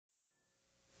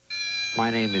My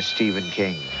name is Stephen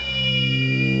King.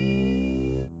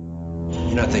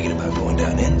 You're not thinking about going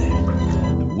down in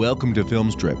there. Welcome to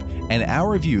Filmstrip and our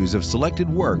reviews of selected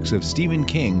works of Stephen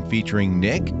King featuring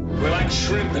Nick. We're like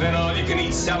shrimp in an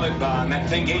all-you-can-eat salad bar, and that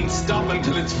thing ain't stopping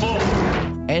till it's full.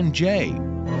 And Jay.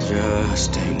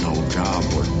 Just ain't no job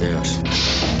worth this.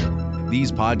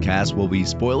 These podcasts will be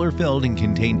spoiler-filled and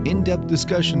contain in-depth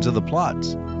discussions of the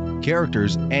plots,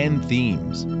 characters, and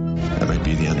themes. That might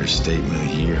be the understatement of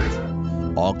the year.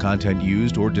 All content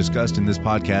used or discussed in this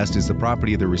podcast is the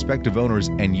property of the respective owners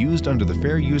and used under the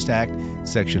Fair Use Act,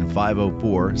 Section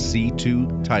 504,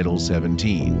 C2, Title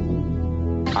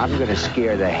 17. I'm going to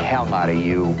scare the hell out of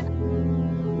you.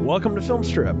 Welcome to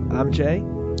Filmstrip. I'm Jay.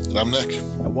 And I'm Nick.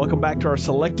 And welcome back to our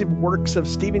selected works of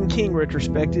Stephen King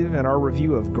retrospective and our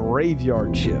review of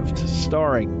Graveyard Shift,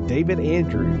 starring David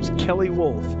Andrews, Kelly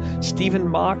Wolf, Stephen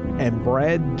Mock, and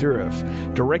Brad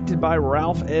Dourif. Directed by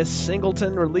Ralph S.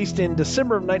 Singleton, released in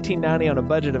December of 1990 on a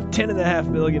budget of $10.5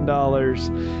 million.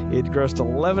 It grossed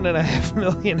 $11.5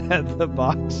 million at the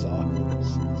box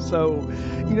office. So,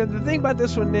 the thing about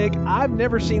this one, Nick, I've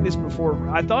never seen this before.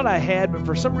 I thought I had, but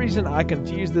for some reason I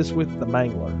confused this with The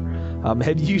Mangler.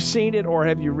 Have you seen it, or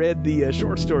have you read the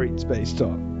short story it's based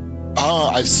on?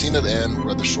 I've seen it and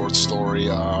read the short story.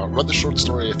 Read the short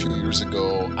story a few years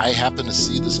ago. I happened to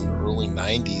see this in the early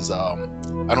 90s. I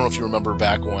don't know if you remember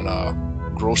back when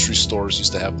grocery stores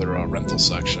used to have their rental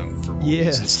section for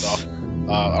movies and stuff.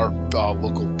 Our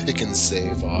local Pick and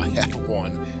Save had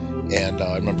one. And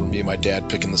I remember me and my dad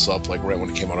picking this up right when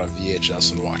it came out on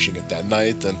VHS and watching it that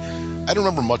night. And I don't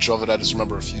remember much of it. I just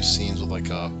remember a few scenes with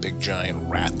a big giant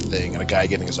rat thing and a guy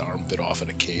getting his arm bit off in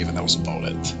a cave, and that was about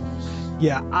it.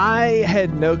 Yeah, I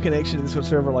had no connection to this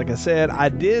whatsoever. Like I said, I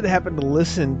did happen to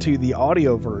listen to the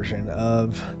audio version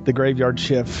of the Graveyard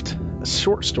Shift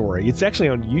short story. It's actually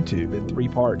on YouTube in 3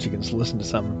 parts. You can just listen to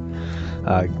some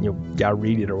guy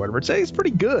read it or whatever. It's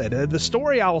pretty good. The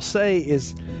story, I'll say,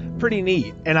 is pretty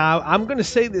neat. And I'm going to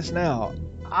say this now.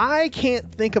 I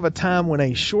can't think of a time when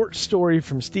a short story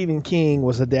from Stephen King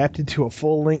was adapted to a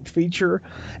full-length feature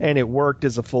and it worked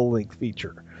as a full-length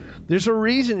feature. There's a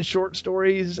reason short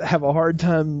stories have a hard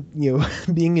time,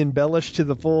 being embellished to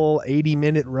the full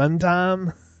 80-minute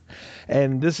runtime,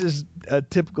 and this is a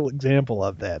typical example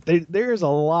of that. There's a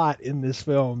lot in this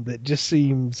film that just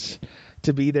seems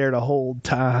to be there to hold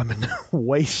time and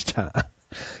waste time.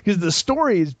 Because the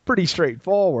story is pretty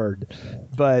straightforward,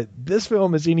 but this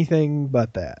film is anything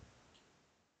but that.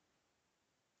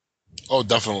 Oh,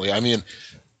 definitely. I mean,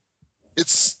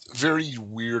 it's very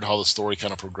weird how the story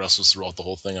kind of progresses throughout the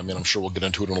whole thing. I mean, I'm sure we'll get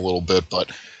into it in a little bit, but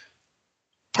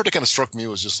part that kind of struck me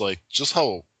was just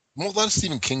how a lot of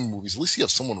Stephen King movies, at least you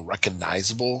have someone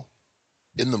recognizable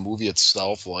in the movie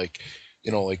itself,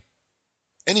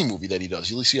 any movie that he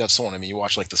does, at least you have someone. I mean, you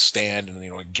watch The Stand,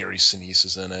 and Gary Sinise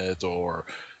is in it, or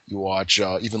you watch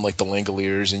even The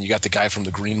Langoliers, and you got the guy from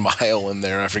The Green Mile in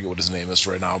there. I forget what his name is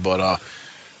right now, but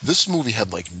this movie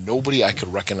had nobody I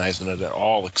could recognize in it at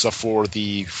all, except for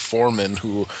the foreman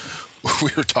who we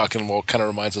were talking about. Kind of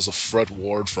reminds us of Fred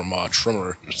Ward from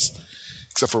Trimmers,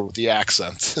 except for with the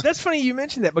accent. That's funny you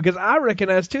mentioned that, because I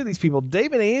recognize two of these people.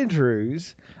 David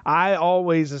Andrews, I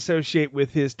always associate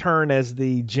with his turn as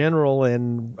the general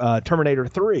in Terminator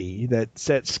 3 that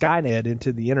set Skynet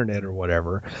into the internet or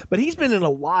whatever. But he's been in a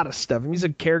lot of stuff. He's a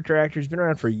character actor. He's been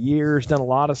around for years, done a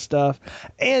lot of stuff.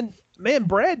 And man,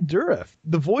 Brad Dourif,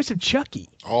 the voice of Chucky.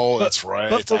 Oh, that's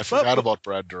right. I forgot about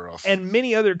Brad Dourif. And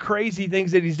many other crazy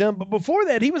things that he's done. But before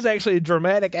that, he was actually a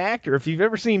dramatic actor. If you've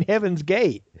ever seen Heaven's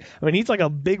Gate, I mean, he's a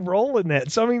big role in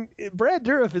that. So, I mean, Brad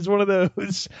Dourif is one of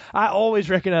those, I always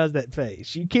recognize that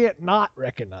face. You can't not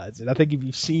recognize it, I think, if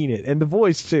you've seen it. And the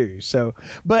voice, too. So,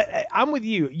 but I'm with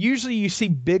you. Usually you see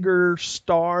bigger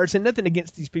stars, and nothing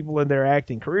against these people in their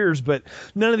acting careers, but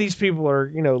none of these people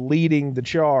are, leading the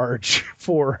charge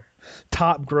for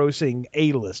top grossing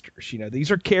A-listers.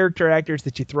 These are character actors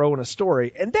that you throw in a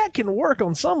story, and that can work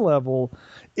on some level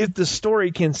if the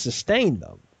story can sustain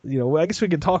them. I guess we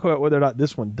can talk about whether or not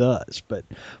this one does, but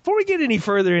before we get any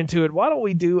further into it, why don't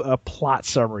we do a plot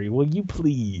summary? Will you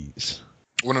please?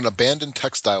 When an abandoned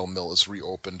textile mill is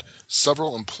reopened,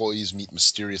 several employees meet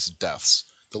mysterious deaths.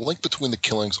 The link between the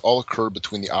killings all occurred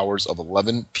between the hours of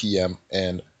 11 p.m.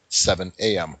 and 7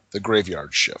 a.m., the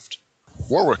graveyard shift.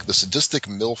 Warwick, the sadistic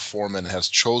mill foreman, has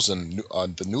chosen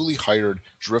the newly hired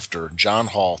drifter, John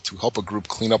Hall, to help a group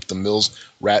clean up the mill's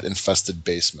rat-infested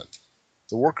basement.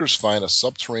 The workers find a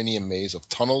subterranean maze of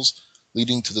tunnels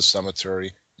leading to the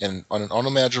cemetery and an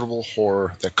unimaginable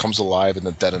horror that comes alive in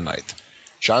the dead of night.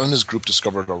 John and his group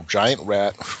discovered a giant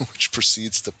rat, which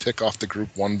proceeds to pick off the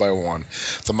group one by one.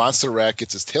 The monster rat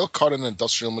gets his tail caught in an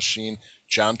industrial machine.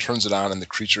 John turns it on, and the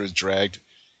creature is dragged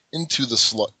into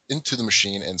the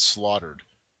machine and slaughtered.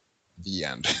 The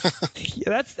end.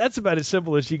 Yeah, that's about as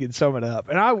simple as you can sum it up.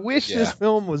 And I wish this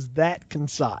film was that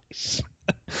concise.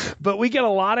 But we get a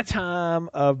lot of time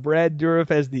of Brad Dourif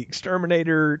as the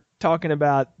exterminator talking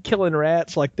about killing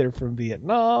rats like they're from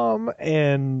Vietnam,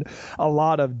 and a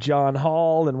lot of John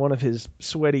Hall and one of his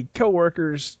sweaty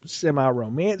coworkers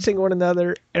semi-romancing one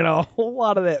another, and a whole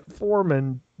lot of that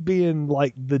foreman being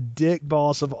like the dick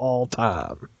boss of all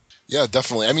time. Yeah,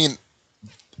 definitely. I mean,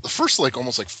 the first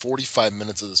almost 45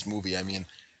 minutes of this movie, I mean,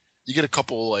 you get a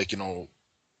couple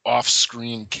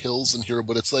off-screen kills in here,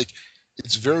 but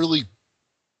it's very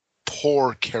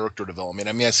poor character development.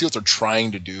 I mean, I see what they're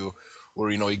trying to do,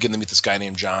 where you get to meet this guy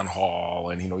named John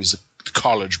Hall, and he's a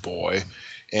college boy,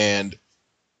 and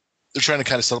they're trying to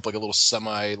kind of set up a little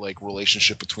semi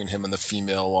relationship between him and the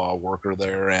female worker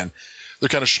there, and they're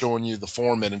kind of showing you the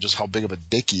foreman and just how big of a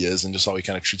dick he is, and just how he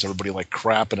kind of treats everybody like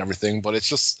crap and everything. But it's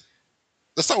just,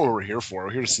 that's not what we're here for.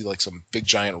 We're here to see some big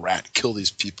giant rat kill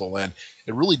these people, and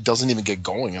it really doesn't even get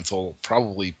going until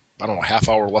probably, I don't know, half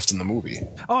hour left in the movie.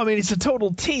 Oh, I mean, it's a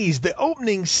total tease. The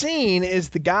opening scene is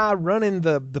the guy running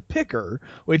the picker,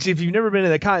 which if you've never been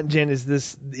in the cotton gin,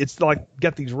 it's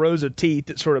got these rows of teeth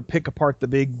that sort of pick apart the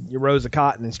big rows of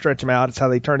cotton and stretch them out. It's how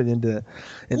they turn it into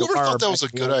Whoever thought that was a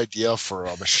good idea for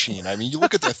a machine? I mean, you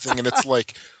look at that thing and it's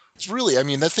it's really, I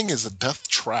mean, that thing is a death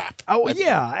trap. Oh,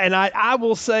 yeah. And I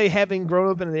will say, having grown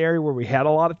up in an area where we had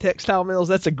a lot of textile mills,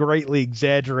 that's a greatly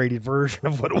exaggerated version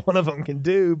of what one of them can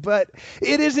do. But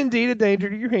it is indeed a danger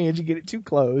to your hands. You get it too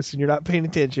close and you're not paying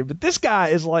attention. But this guy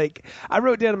is I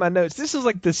wrote down in my notes, this is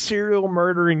the serial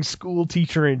murdering school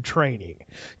teacher in training.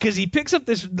 Because he picks up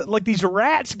these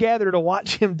rats gather to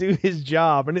watch him do his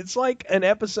job. And it's like an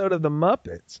episode of The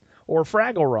Muppets or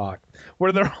Fraggle Rock,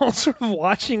 where they're all sort of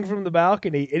watching from the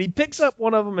balcony, and he picks up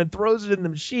one of them and throws it in the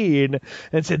machine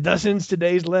and said, "Thus ends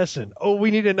today's lesson. Oh,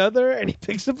 we need another?" And he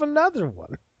picks up another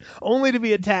one, only to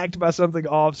be attacked by something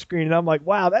off screen. And I'm like,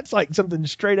 wow, that's like something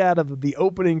straight out of the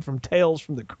opening from Tales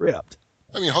from the Crypt.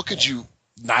 I mean, how could you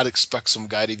not expect some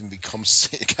guy to even become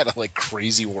kind of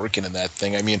crazy working in that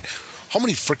thing? I mean, how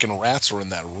many freaking rats were in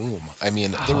that room? I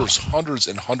mean, there was hundreds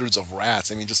and hundreds of rats.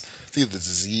 I mean, just think of the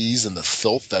disease and the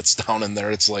filth that's down in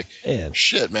there. It's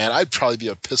shit, man. I'd probably be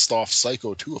a pissed off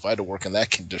psycho too if I had to work in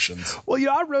that conditions. Well,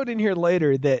 I wrote in here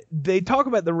later that they talk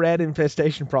about the rat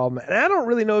infestation problem, and I don't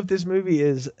really know if this movie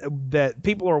is that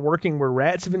people are working where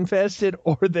rats have infested,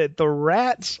 or that the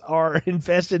rats are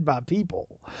infested by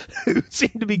people who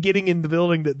seem to be getting in the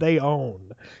building that they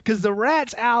own. Because the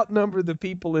rats outnumber the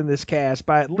people in this cast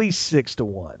by at least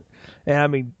 6-1. And I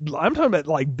mean, I'm talking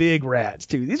about big rats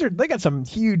too. They got some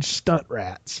huge stunt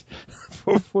rats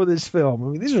for this film. I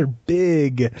mean, these are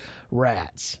big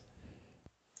rats.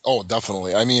 Oh,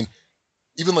 definitely. I mean,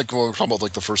 even when we're talking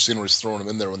about the first scene where he's throwing them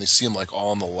in there, when they see them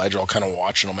all on the ledge, all kind of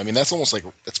watching them. I mean, that's almost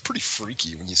it's pretty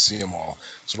freaky when you see them all.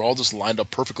 So they're all just lined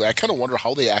up perfectly. I kind of wonder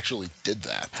how they actually did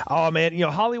that. Oh man,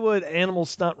 Hollywood animal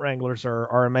stunt wranglers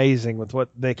are amazing with what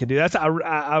they can do. That's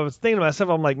I was thinking to myself,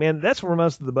 I'm like, man, that's where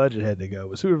most of the budget had to go,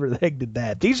 was whoever the heck did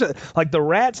that. These are the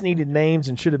rats needed names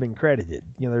and should have been credited.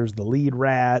 There was the lead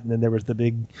rat, and then there was the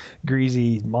big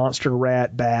greasy monster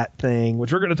rat bat thing,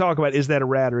 which we're going to talk about. Is that a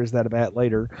rat or is that a bat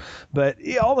later? But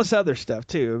all this other stuff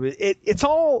too. It's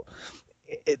all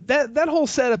that whole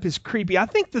setup is creepy. I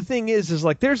think the thing is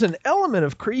there's an element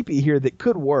of creepy here that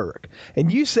could work.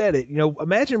 And you said it.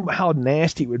 Imagine how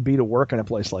nasty it would be to work in a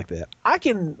place like that. I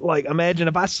can imagine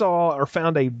if I saw or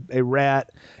found a rat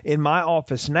in my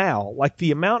office now,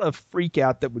 the amount of freak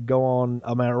out that would go on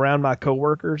around my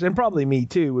coworkers, and probably me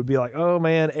too, would be oh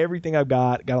man, everything I've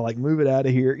gotta move it out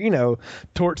of here.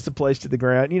 Torch the place to the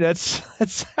ground.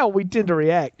 That's how we tend to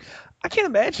react. I can't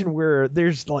imagine where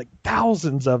there's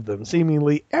thousands of them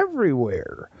seemingly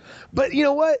everywhere. But you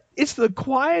know what? It's the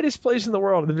quietest place in the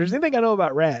world. If there's anything I know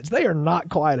about rats, they are not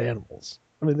quiet animals.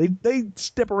 I mean, they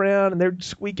step around and they're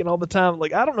squeaking all the time.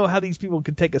 I don't know how these people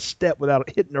could take a step without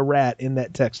hitting a rat in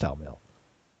that textile mill.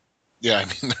 Yeah, I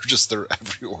mean, they're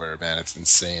everywhere, man. It's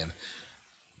insane.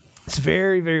 It's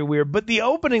very, very weird. But the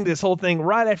opening, this whole thing,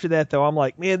 right after that, though, I'm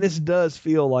like, man, this does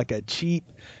feel like a cheap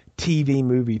TV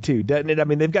movie too, doesn't it? I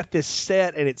mean, they've got this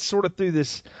set and it's sort of through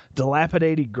this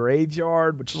dilapidated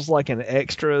graveyard, which is an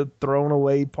extra thrown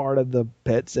away part of the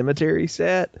Pet Cemetery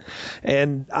set.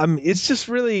 And it's just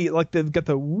really they've got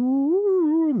the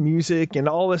woo music and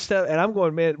all this stuff. And I'm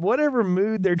going, man, whatever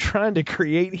mood they're trying to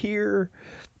create here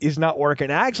is not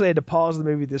working. I actually had to pause the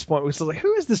movie at this point because I was like,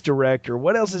 who is this director?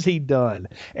 What else has he done?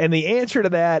 And the answer to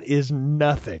that is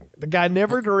nothing. The guy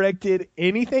never directed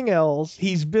anything else.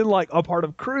 He's been like a part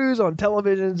of crews on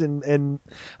televisions and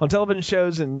on television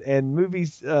shows and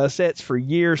movies sets for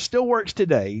years. Still works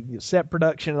today, set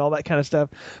production and all that kind of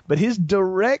stuff. But his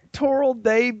directorial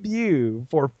debut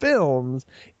for films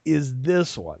is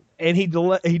this one. And he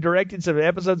directed some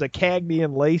episodes of Cagney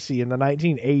and Lacey in the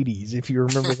 1980s, if you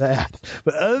remember that.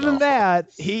 But other than that,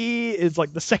 he is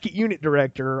like the second unit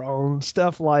director on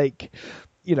stuff like,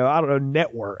 I don't know,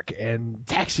 Network and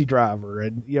Taxi Driver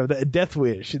and, the Death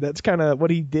Wish. That's kind of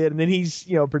what he did. And then he's,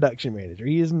 production manager.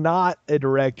 He is not a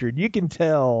director. You can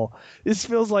tell this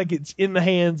feels like it's in the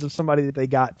hands of somebody that they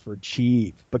got for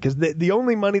cheap, because the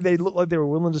only money they looked like they were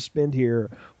willing to spend here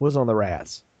was on the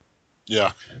Rats.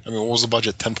 Yeah, I mean, what was the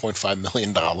budget? $10.5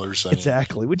 million.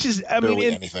 Exactly, which is,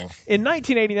 anything. In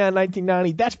 1989,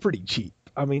 1990, that's pretty cheap.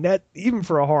 I mean, that even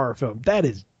for a horror film, that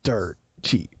is dirt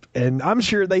cheap. And I'm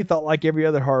sure they thought, like every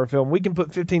other horror film, we can put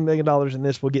 $15 million in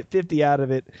this, we'll get 50 out of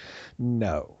it.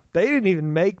 No, they didn't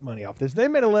even make money off this. They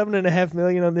made $11.5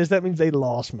 million on this. That means they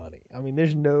lost money. I mean,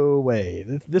 there's no way.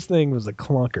 This thing was a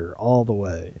clunker all the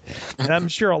way. And I'm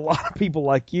sure a lot of people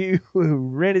like you who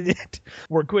rented it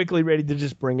were quickly ready to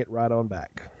just bring it right on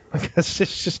back, because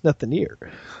it's just nothing here.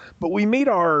 But we meet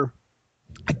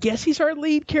I guess he's our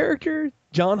lead character,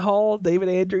 John Hall, David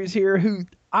Andrews here, who,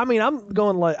 I mean, I'm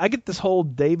going like, I get this whole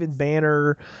David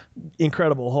Banner,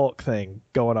 Incredible Hulk thing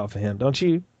going off of him, don't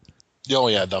you? Oh,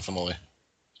 yeah, definitely.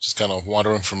 Just kind of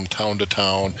wandering from town to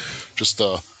town. Just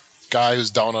a guy who's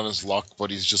down on his luck,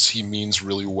 but he means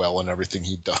really well in everything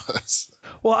he does.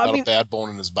 Well, Not a bad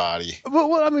bone in his body.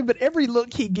 Well, but every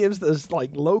look he gives those like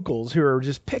locals who are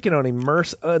just picking on him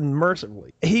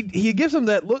unmercifully, he gives them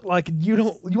that look like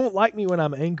you won't like me when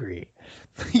I'm angry.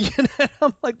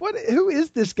 I'm like, what? Who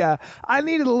is this guy? I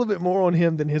needed a little bit more on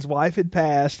him than his wife had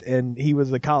passed, and he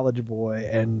was a college boy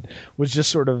and was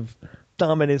just sort of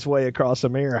thumbing his way across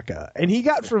America. And he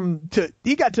got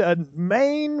to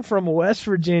Maine from West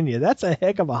Virginia. That's a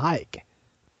heck of a hike.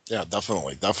 Yeah,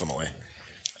 definitely.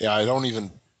 Yeah,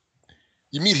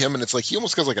 you meet him and it's like he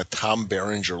almost has like a Tom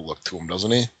Berenger look to him,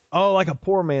 doesn't he? Oh, like a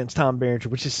poor man's Tom Berenger,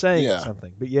 which is saying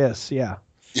something. But yes, yeah.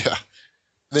 Yeah.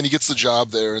 Then he gets the job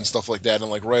there and stuff like that, and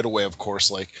like right away, of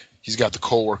course, like he's got the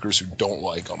coworkers who don't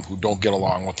like him, who don't get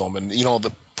along with him, and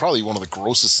probably one of the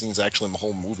grossest scenes actually in the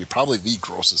whole movie, probably the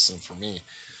grossest scene for me,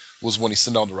 was when he's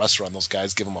sitting down at the restaurant and those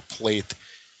guys give him a plate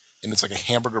and it's like a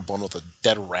hamburger bun with a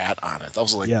dead rat on it. That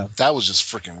was that was just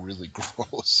freaking really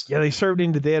gross. Yeah, they served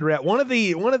him the dead rat. One of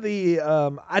the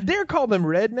I dare call them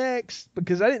rednecks,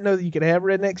 because I didn't know that you could have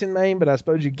rednecks in Maine, but I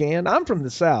suppose you can. I'm from the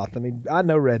South. I mean, I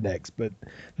know rednecks, but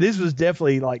this was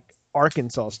definitely like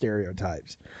Arkansas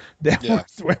stereotypes that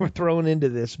were thrown into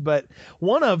this. But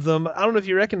one of them, I don't know if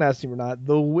you recognize him or not,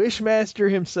 the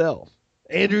Wishmaster himself.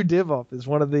 Andrew Divoff is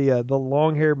one of the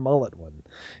long-haired mullet one,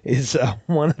 is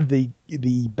one of the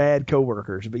bad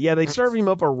coworkers. But yeah, they serve him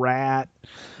up a rat.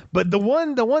 But the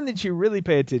one that you really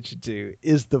pay attention to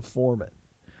is the foreman.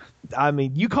 I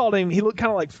mean, you called him, he looked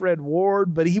kind of like Fred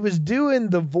Ward, but he was doing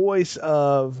the voice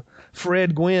of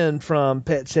Fred Gwynn from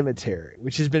Pet Sematary,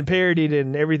 which has been parodied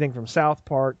in everything from South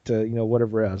Park to,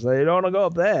 whatever else. They don't want to go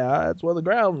up there. That's where the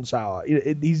ground's hot.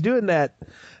 He's doing that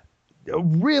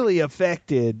really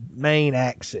affected Maine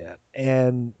accent.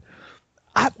 And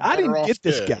I didn't get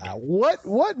this guy.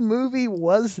 What movie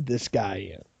was this guy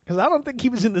in? Because I don't think he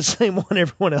was in the same one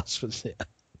everyone else was in.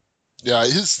 Yeah,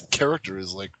 his character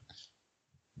is like,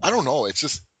 I don't know.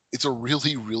 It's a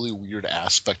really, really weird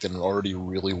aspect in an already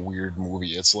really weird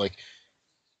movie. It's like,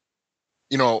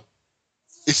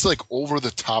 it's like over the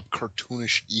top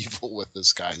cartoonish evil with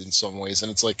this guy in some ways.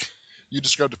 And it's like, you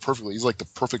described it perfectly. He's like the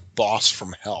perfect boss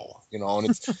from hell, and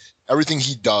it's everything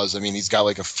he does. I mean, he's got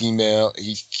like a female,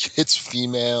 he hits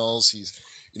females. He's,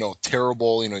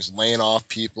 terrible. He's laying off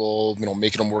people,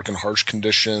 making them work in harsh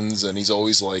conditions. And he's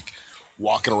always like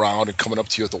walking around and coming up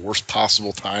to you at the worst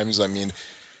possible times. I mean,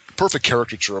 perfect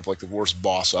caricature of like the worst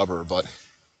boss ever. But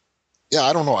yeah,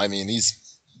 I don't know. I mean, he's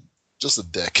just a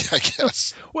dick, I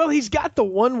guess. Well, he's got the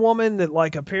one woman that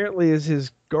like apparently is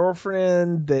his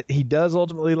girlfriend that he does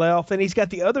ultimately lay off, and he's got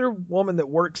the other woman that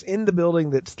works in the building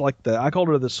that's like I called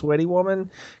her the sweaty woman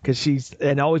because she's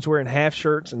always wearing half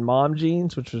shirts and mom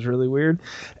jeans, which was really weird.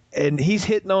 And he's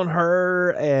hitting on her,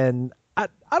 and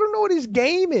I don't know what his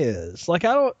game is. Like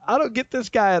I don't get this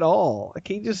guy at all. Like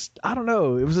I don't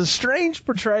know. It was a strange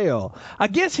portrayal. I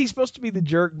guess he's supposed to be the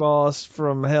jerk boss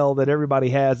from hell that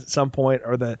everybody has at some point,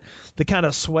 or the kind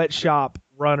of sweatshop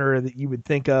runner that you would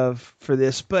think of for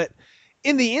this. But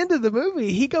in the end of the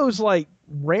movie, he goes like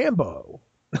Rambo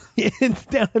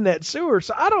down in that sewer.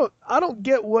 So I don't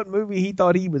get what movie he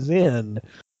thought he was in.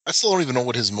 I still don't even know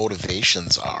what his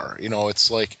motivations are. You know,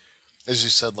 it's like, as you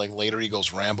said, like later he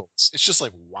goes Rambo. It's just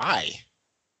like, why?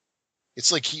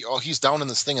 It's like he's down in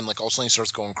this thing and like all of a sudden he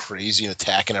starts going crazy and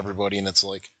attacking everybody, and it's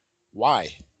like,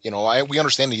 why? You know, we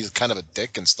understand that he's kind of a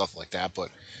dick and stuff like that, but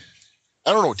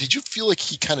I don't know. Did you feel like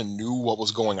he kind of knew what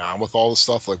was going on with all the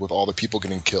stuff, like with all the people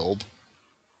getting killed?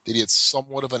 That he had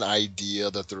somewhat of an idea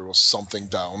that there was something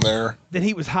down there? That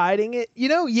he was hiding it? You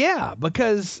know, yeah,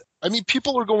 because... I mean,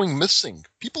 people are going missing.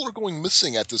 People are going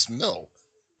missing at this mill.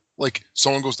 Like,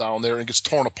 someone goes down there and gets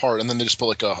torn apart, and then they just put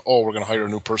like we're going to hire a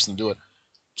new person to do it.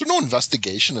 Is there no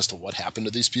investigation as to what happened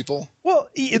to these people? Well,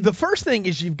 the first thing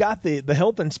is you've got the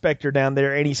health inspector down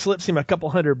there, and he slips him a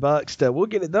couple $100 to, we'll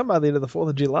get it done by the end of the 4th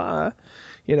of July,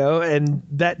 you know, and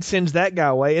that sends that guy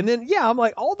away. And then, yeah, I'm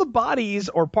like, all the bodies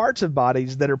or parts of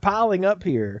bodies that are piling up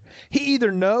here, he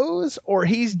either knows or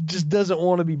he just doesn't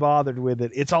want to be bothered with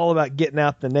it. It's all about getting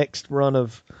out the next run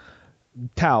of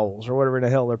towels or whatever the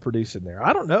hell they're producing there.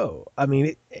 I don't know. I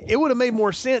mean, it would have made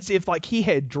more sense if like he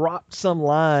had dropped some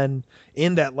line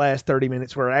in that last 30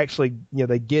 minutes where actually, you know,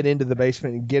 they get into the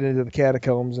basement and get into the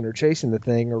catacombs and are chasing the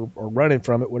thing or running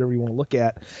from it, whatever you want to look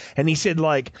at. And he said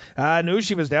like, I knew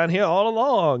she was down here all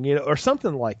along, you know, or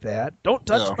something like that. Don't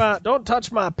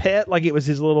touch my pet, like it was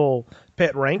his little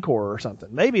pet Rancor or something.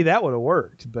 Maybe that would have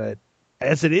worked, but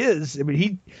as it is, I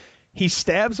mean, he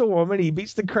stabs a woman, he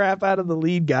beats the crap out of the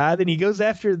lead guy, then he goes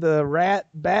after the rat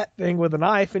bat thing with a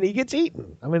knife, and he gets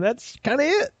eaten. I mean, that's kind of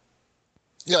it.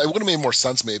 Yeah, it would have made more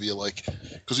sense maybe, like,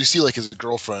 because we see like his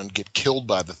girlfriend get killed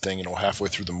by the thing, you know, halfway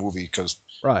through the movie, because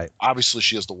right, obviously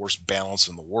she has the worst balance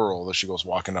in the world. As she goes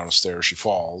walking down a stair, she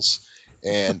falls,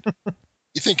 and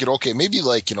you think okay, maybe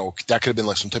like, you know, that could have been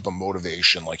like some type of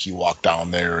motivation, like he walked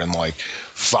down there and like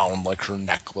found like her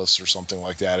necklace or something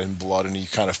like that in blood, and he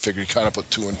kind of put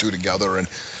 2 and 2 together, and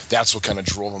that's what kind of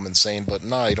drove him insane. But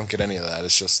no, you don't get any of that.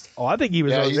 It's just, I think he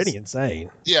was already insane.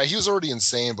 Yeah, he was already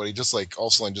insane, but he just like all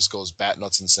of a sudden just goes bat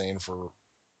nuts insane for,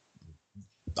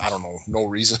 I don't know, no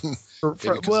reason.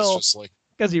 Well, it's just like,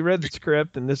 because he read the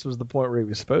script and this was the point where he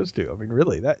was supposed to. I mean,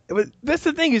 really, that's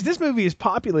the thing, is this movie is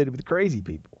populated with crazy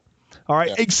people. All right,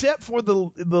 yeah. Except for the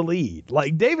lead.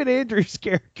 Like David Andrews'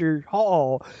 character,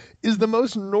 Hall, is the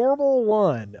most normal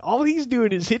one. All he's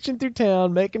doing is hitching through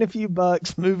town, making a few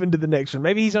bucks, moving to the next one.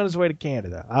 Maybe he's on his way to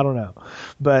Canada. I don't know.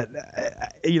 But,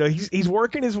 you know, he's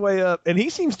working his way up, and he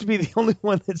seems to be the only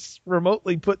one that's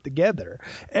remotely put together.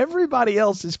 Everybody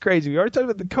else is crazy. We already talked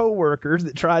about the co-workers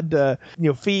that tried to, you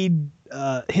know, feed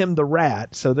him the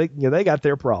rat, so they got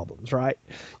their problems, right?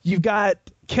 You've got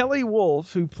Kelly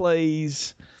Wolf, who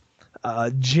plays...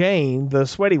 Jane, the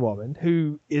sweaty woman,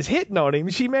 who is hitting on him.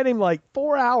 She met him like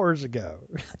 4 hours ago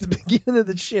at the beginning of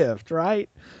the shift, right?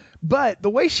 But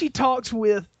the way she talks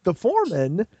with the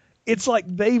foreman, it's like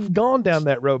they've gone down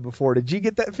that road before. Did you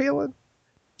get that feeling?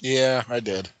 Yeah, I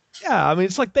did. Yeah, I mean,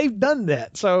 it's like they've done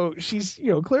that. So she's,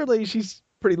 you know, clearly she's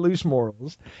pretty loose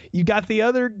morals. You got the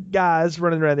other guys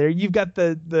running around there. You've got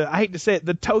the I hate to say it,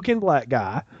 the token black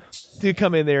guy to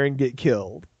come in there and get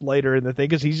killed later in the thing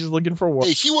because he's just looking for work.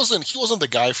 Hey, he wasn't the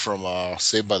guy from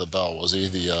Saved by the Bell, was he?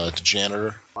 The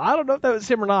janitor? I don't know if that was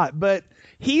him or not, but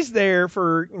he's there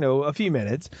for, you know, a few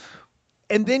minutes.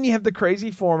 And then you have the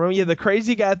crazy foreman. You have the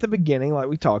crazy guy at the beginning, like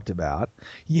we talked about.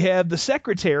 You have the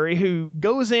secretary who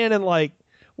goes in and, like,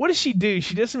 what does she do?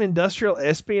 She does some industrial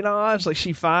espionage. Like,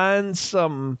 she finds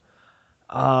some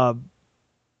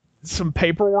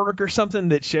paperwork or something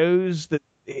that shows that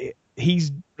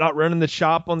he's not running the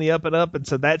shop on the up and up, and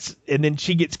so and then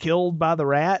she gets killed by the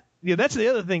rat. Yeah, that's the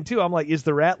other thing too. I'm like, is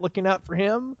the rat looking out for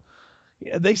him?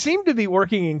 Yeah, they seem to be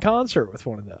working in concert with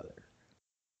one another.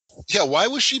 Yeah, why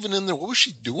was she even in there? What was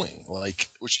she doing? Like,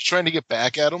 was she trying to get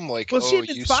back at him? Like, well, she had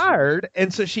been fired,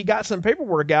 and so she got some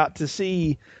paperwork out to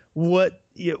see what.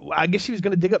 You know, I guess she was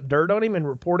going to dig up dirt on him and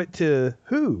report it to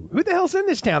who? Who the hell's in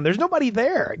this town? There's nobody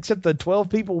there except the 12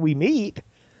 people we meet.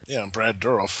 Yeah, and Brad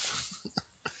Dourif.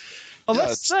 Well,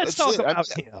 let's talk about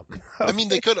him. I mean,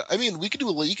 we could do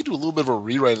a little bit of a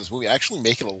rewrite of this movie, actually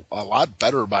make it a lot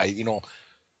better by, you know,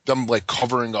 them like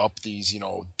covering up these, you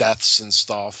know, deaths and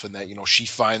stuff, and that, you know, she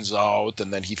finds out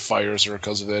and then he fires her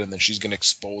because of it, and then she's gonna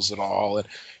expose it all, and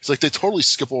it's like they totally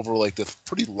skip over like the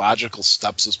pretty logical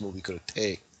steps this movie could have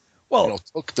taken. Well, you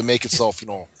know, to make itself, you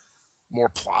know, more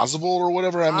plausible or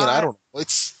whatever. I mean, I don't know. It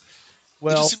just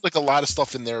seems like a lot of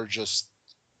stuff in there. Just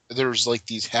there's like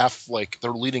these half, like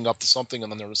they're leading up to something,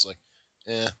 and then they're just like,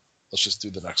 let's just do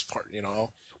the next part, you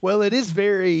know? Well, it is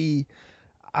very.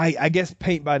 I guess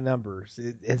paint by numbers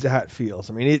is how it feels.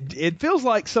 I mean, it feels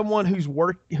like someone who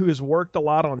has worked a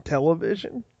lot on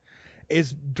television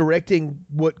is directing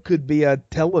what could be a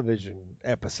television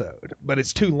episode, but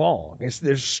it's too long.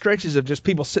 There's stretches of just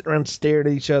people sitting around staring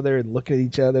at each other and looking at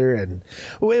each other, and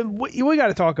we got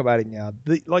to talk about it now.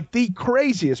 The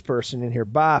craziest person in here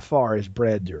by far is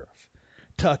Brad Dourif.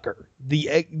 Tucker,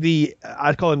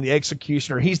 I'd call him the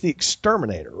executioner. He's the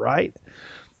exterminator, right?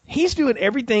 He's doing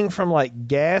everything from like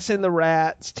gassing the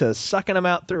rats to sucking them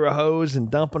out through a hose and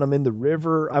dumping them in the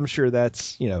river. I'm sure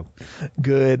that's,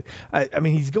 good. I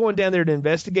mean, he's going down there to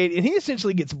investigate, and he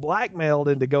essentially gets blackmailed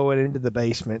into going into the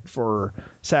basement for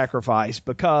sacrifice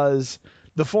because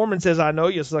the foreman says, I know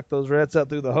you suck those rats out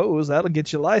through the hose. That'll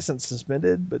get your license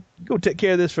suspended, but go take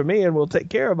care of this for me and we'll take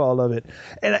care of all of it.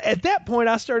 And at that point,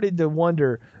 I started to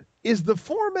wonder, is the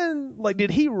foreman,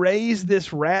 did he raise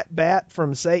this rat bat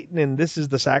from Satan and this is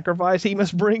the sacrifice? He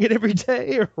must bring it every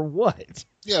day or what?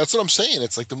 Yeah, that's what I'm saying.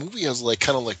 It's like the movie has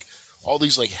kind of all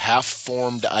these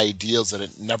half-formed ideas that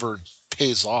it never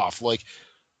pays off.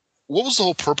 What was the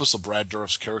whole purpose of Brad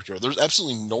Dourif's character? There's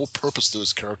absolutely no purpose to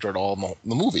his character at all in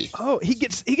the movie. Oh, he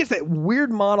gets that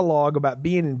weird monologue about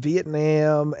being in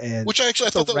Vietnam, and which I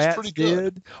thought that was pretty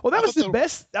good. Well, that was the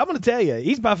best. I'm going to tell you,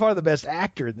 he's by far the best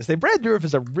actor in this thing. Brad Dourif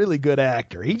is a really good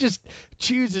actor. He just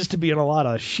chooses to be in a lot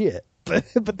of shit.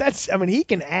 But that's, I mean, he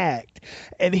can act,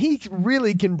 and he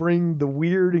really can bring the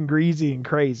weird and greasy and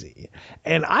crazy.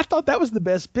 And I thought that was the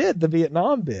best bit, the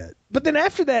Vietnam bit. But then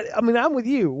after that, I mean, I'm with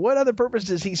you. What other purpose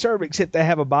does he serve except to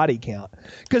have a body count?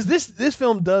 Because this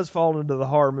film does fall into the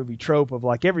horror movie trope of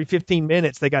every 15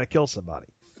 minutes they got to kill somebody.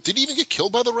 Did he even get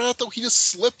killed by the rat, though? He just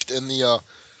slipped and the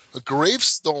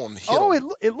gravestone hit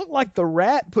him. It looked like the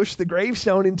rat pushed the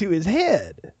gravestone into his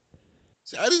head.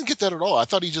 See, I didn't get that at all. I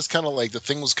thought he just kind of the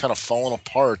thing was kind of falling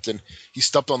apart and he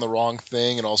stepped on the wrong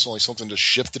thing and also something just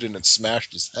shifted and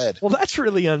smashed his head. Well, that's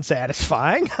really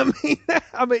unsatisfying. I mean,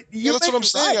 yeah, that's what I'm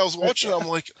saying. I was watching it. I'm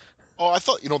like, oh, I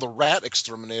thought, the rat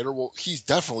exterminator, well, he's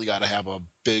definitely got to have a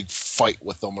big fight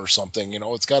with them or something.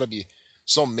 It's got to be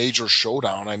some major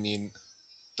showdown. I mean,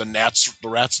 the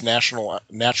rat's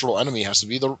natural enemy has to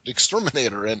be the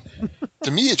exterminator. And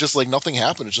to me, it's just nothing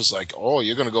happened. It's just oh,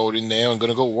 you're going to go in there and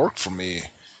going to go work for me.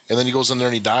 And then he goes in there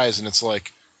and he dies. And it's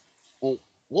well,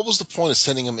 what was the point of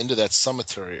sending him into that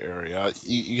cemetery area?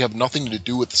 You have nothing to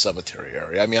do with the cemetery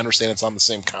area. I mean, I understand it's on the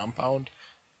same compound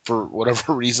for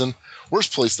whatever reason.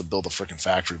 Worst place to build a freaking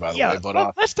factory, by the way.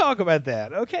 But let's talk about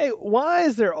that. Okay, why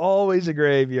is there always a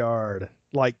graveyard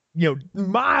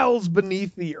miles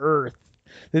beneath the earth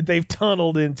that they've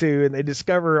tunneled into, and they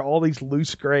discover all these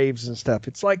loose graves and stuff?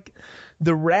 It's like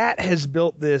the rat has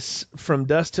built this From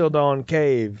Dusk Till Dawn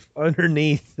cave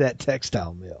underneath that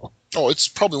textile mill. Oh, it's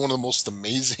probably one of the most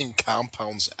amazing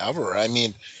compounds ever. I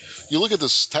mean, you look at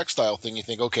this textile thing, you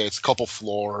think, okay, it's a couple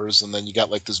floors, and then you got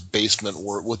this basement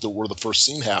where the first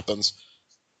scene happens.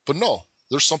 But no,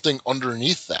 there's something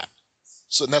underneath that.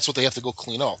 So, and that's what they have to go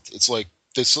clean out. It's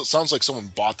it sounds like someone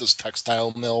bought this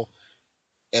textile mill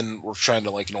and we're trying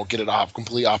to get it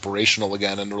completely operational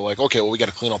again, and they're like, okay, well, we got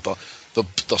to clean out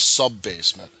the sub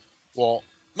basement. Well,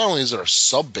 not only is there a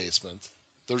sub basement,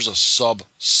 there's a sub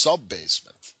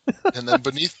basement, and then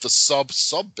beneath the sub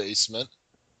basement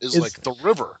is the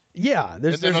river. Yeah,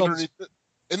 there's underneath it,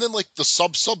 and then the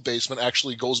sub basement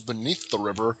actually goes beneath the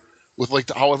river with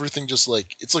how everything just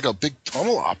it's a big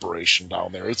tunnel operation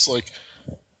down there. It's I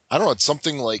don't know, it's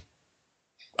something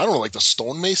I don't know, the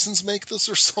stonemasons make this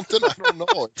or something. I don't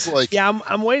know. It's yeah,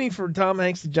 I'm waiting for Tom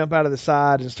Hanks to jump out of the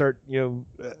side and start,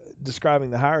 describing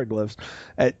the hieroglyphs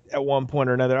at one point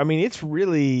or another. I mean, it's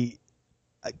really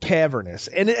cavernous.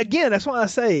 And again, that's why I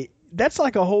say that's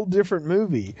a whole different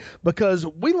movie, because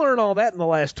we learn all that in the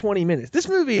last 20 minutes. This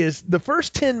movie is the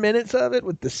first 10 minutes of it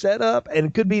with the setup, and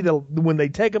it could be when they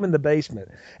take them in the basement.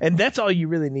 And that's all you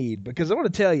really need, because I want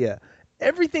to tell you,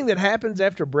 everything that happens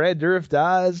after Brad Dourif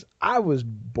dies, I was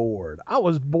bored. I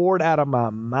was bored out of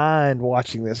my mind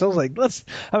watching this. I was like,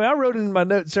 I wrote it in my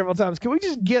notes several times. Can we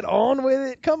just get on with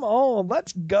it? Come on,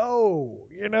 let's go.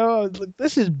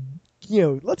 This is,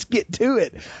 let's get to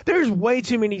it. There's way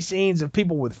too many scenes of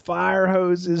people with fire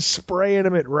hoses spraying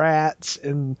them at rats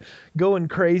and going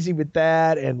crazy with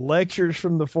that, and lectures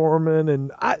from the foreman.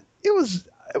 And it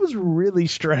was really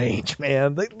strange,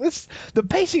 man. The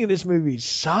pacing of this movie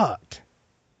sucked.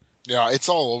 Yeah, it's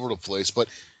all over the place, but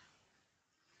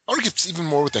I want to get even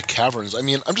more with the caverns. I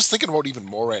mean, I'm just thinking about even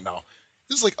more right now.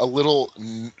 This is a little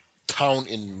town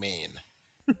in Maine,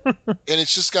 and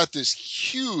it's just got this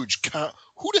huge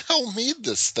who the hell made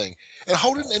this thing? And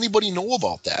how didn't anybody know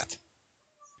about that?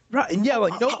 Right, and yeah,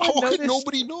 like no one How noticed. could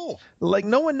nobody know? Like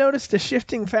no one noticed a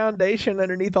shifting foundation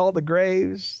underneath all the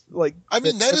graves. Like I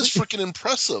mean, that is freaking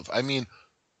impressive. I mean,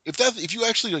 if you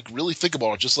actually like really think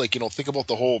about it, just like think about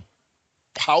the whole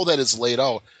how that is laid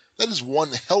out. That is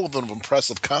one hell of an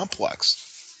impressive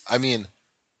complex. I mean,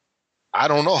 I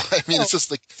don't know. I mean, it's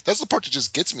just like that's the part that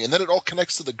just gets me, and then it all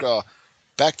connects to the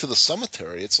back to the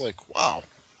cemetery. It's like, wow,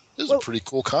 this is a pretty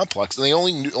cool complex, and they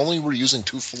only were using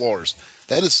 2 floors.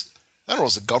 That is. I don't know,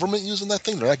 is the government using that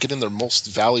thing? They're not getting their most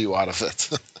value out of it.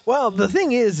 Well, the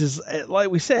thing is like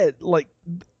we said, like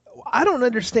I don't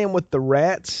understand what the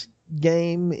rats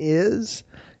game is.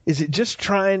 Is it just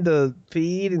trying to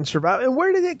feed and survive? And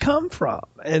where did it come from?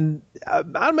 And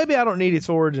maybe I don't need its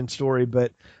origin story,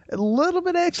 but a little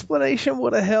bit of explanation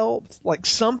would have helped. Like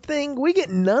something. We get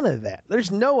none of that.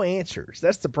 There's no answers.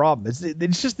 That's the problem.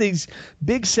 It's just these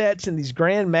big sets and these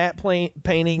grand matte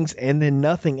paintings and then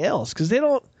nothing else because they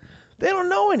don't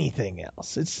know anything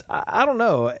else. I don't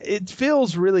know. It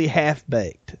feels really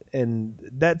half-baked, and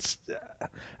that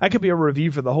could be a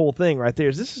review for the whole thing right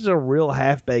there. This is a real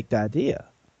half-baked idea.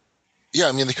 Yeah,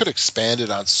 I mean, they could have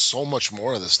expanded on so much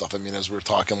more of this stuff. I mean, as we were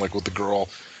talking, like with the girl,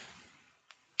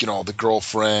 the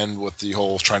girlfriend with the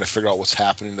whole trying to figure out what's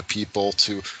happening to people,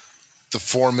 to the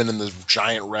foreman and the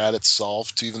giant rat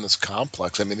itself, to even this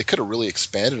complex. I mean, they could have really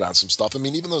expanded on some stuff. I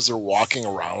mean, even as they're walking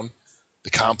around the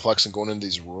complex and going into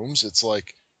these rooms, it's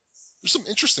like there's some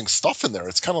interesting stuff in there.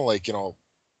 It's kind of like,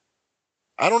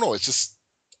 I don't know. It's just,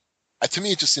 to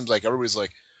me, it just seems like everybody's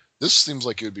like, this seems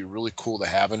like it would be really cool to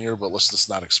have in here, but let's just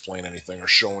not explain anything or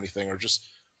show anything, or we're just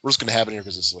going to have it here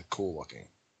because it's like cool looking.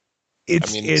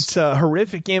 It's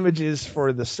horrific images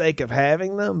for the sake of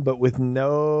having them, but with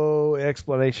no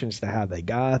explanations to how they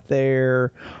got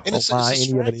there and or why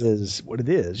any of it is what it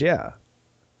is. Yeah.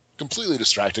 Completely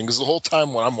distracting because the whole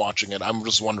time when I'm watching it, I'm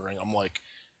just wondering, I'm like,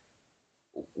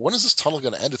 when is this tunnel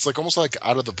going to end? It's like almost like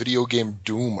out of the video game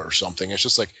Doom or something. It's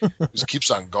just like it just keeps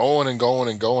on going and going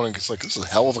and going, and it's like this is a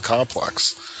hell of a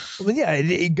complex. Well, yeah,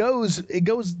 it goes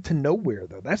to nowhere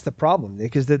though. That's the problem,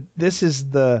 because this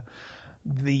is the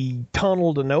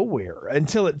tunnel to nowhere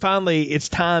until it's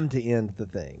time to end the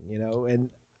thing,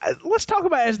 and. Let's talk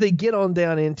about as they get on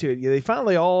down into it. They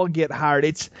finally all get hired.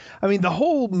 The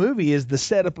whole movie is the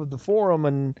setup of the forum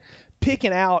and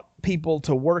picking out people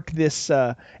to work this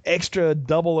extra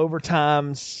double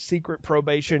overtime secret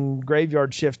probation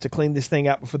graveyard shift to clean this thing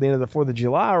out before the end of the 4th of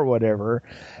July or whatever.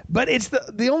 But it's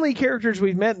the only characters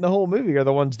we've met in the whole movie are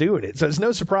the ones doing it. So it's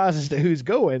no surprise as to who's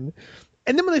going.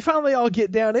 And then when they finally all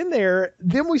get down in there,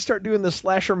 then we start doing the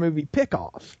slasher movie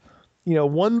pickoff.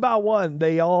 One by one,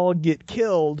 they all get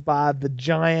killed by the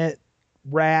giant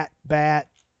rat bat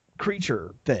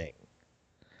creature thing.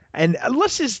 And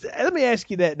let me ask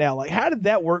you that now. Like, how did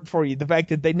that work for you? The fact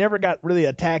that they never got really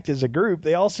attacked as a group.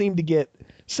 They all seemed to get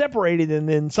separated, and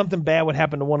then something bad would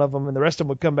happen to one of them, and the rest of them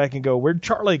would come back and go, "Where'd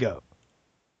Charlie go?"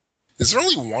 Is there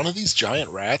only one of these giant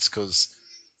rats? Because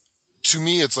to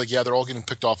me, it's like, yeah, they're all getting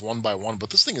picked off one by one, but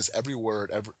this thing is everywhere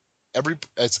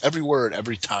it's everywhere at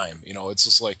every time. It's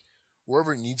just like,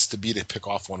 wherever it needs to be to pick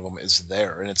off one of them is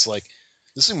there. And it's like,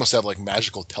 this thing must have like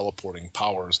magical teleporting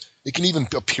powers. It can even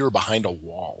appear behind a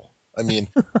wall. I mean,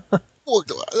 I want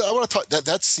to talk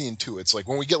that scene too. It's like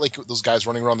when we get like those guys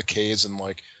running around the caves and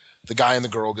like the guy and the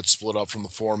girl get split up from the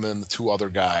foreman, the 2 other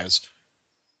guys.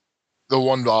 The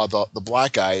one, the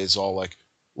black guy is all like,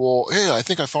 well, hey, I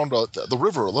think I found the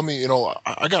river. Let me,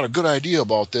 I got a good idea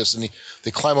about this. And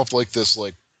they climb up like this,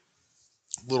 like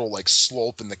little like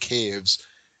slope in the caves.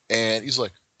 And he's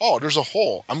like, oh, there's a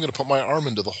hole. I'm going to put my arm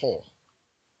into the hole.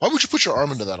 Why would you put your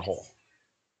arm into that hole?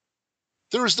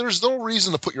 There's no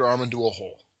reason to put your arm into a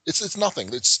hole. It's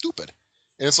nothing. It's stupid.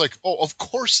 And it's like, oh, of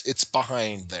course it's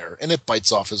behind there. And it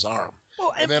bites off his arm.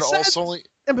 Well, and then also...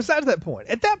 And besides that point,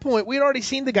 at that point, we'd already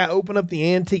seen the guy open up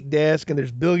the antique desk, and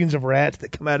there's billions of rats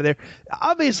that come out of there.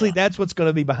 Obviously, that's what's going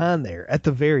to be behind there, at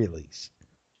the very least.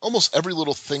 Almost every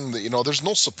little thing that, there's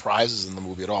no surprises in the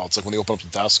movie at all. It's like when they open up the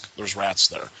desk, there's rats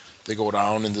there. They go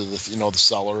down into the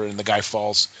cellar, and the guy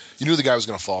falls. You knew the guy was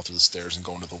going to fall through the stairs and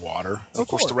go into the water. Of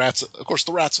course, the rat's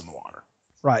in the water.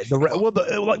 Right.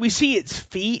 Like we see its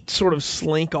feet sort of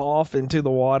slink off into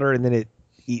the water, and then it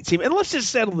eats him. And let's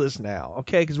just settle this now,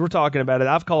 okay? Because we're talking about it.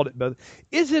 I've called it both.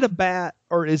 Is it a bat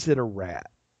or is it a rat?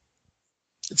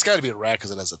 It's got to be a rat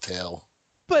because it has a tail.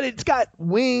 But it's got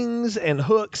wings and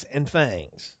hooks and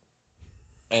fangs.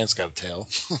 And it's got a tail.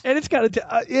 And it's got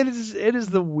it is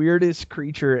the weirdest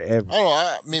creature ever. I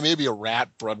don't know. Maybe a rat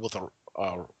bred with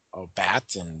a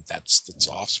bat, and that's its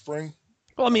offspring.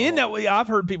 Well, I mean, in that way, I've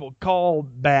heard people call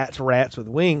bats rats with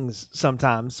wings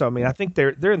sometimes. So, I mean, I think they're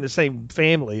in the same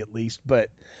family at least. But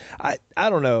I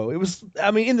don't know.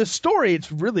 In the story,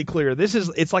 it's really clear.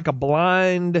 It's like a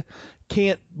blind,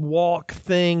 can't walk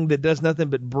thing that does nothing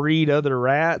but breed other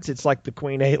rats. It's like the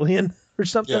queen alien or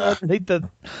something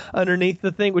underneath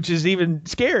the thing, which is even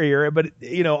scarier. But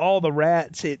all the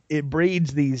rats, it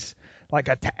breeds these like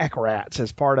attack rats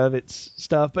as part of its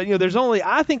stuff. But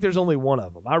I think there's only one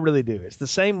of them. I really do. It's the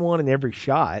same one in every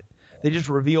shot. They just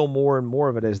reveal more and more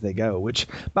of it as they go, which,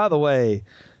 by the way,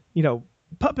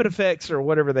 puppet effects or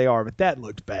whatever they are, but that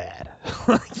looked bad.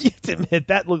 You have to admit,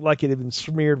 that looked like it had been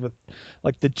smeared with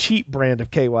like the cheap brand of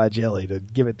KY jelly to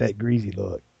give it that greasy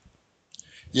look.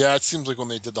 Yeah, it seems like when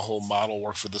they did the whole model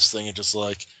work for this thing, it just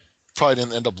probably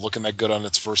didn't end up looking that good on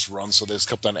its first run, so they just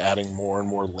kept on adding more and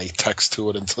more latex to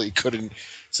it until you couldn't.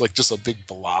 It's like just a big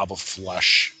blob of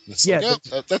flesh. It's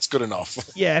that's good enough.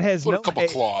 Yeah, it has a couple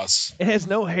claws. It has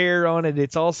no hair on it.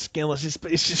 It's all skinless.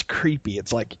 It's just creepy.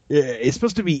 It's like it's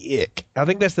supposed to be ick. I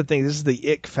think that's the thing. This is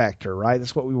the ick factor, right?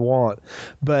 That's what we want.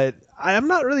 But I'm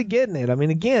not really getting it. I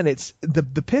mean, again, it's the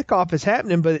pick-off is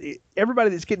happening, but everybody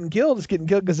that's getting killed is getting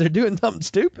killed because they're doing something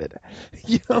stupid.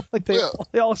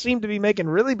 They all seem to be making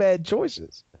really bad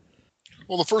choices.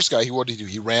 Well, the first guy, what did he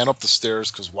do? He ran up the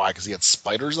stairs because why? Because he had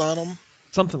spiders on him?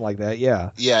 Something like that,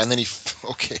 yeah. Yeah, and then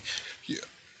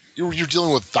you're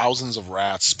dealing with thousands of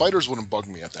rats. Spiders wouldn't bug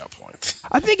me at that point.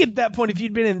 I think at that point, if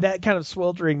you'd been in that kind of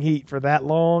sweltering heat for that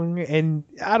long, and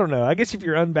I don't know, I guess if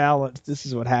you're unbalanced, this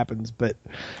is what happens. But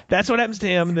that's what happens to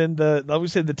him. And then like we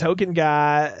said, the token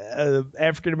guy,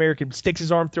 African American, sticks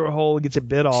his arm through a hole and gets it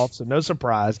bit off, so no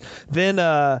surprise. Then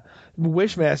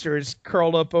Wishmaster is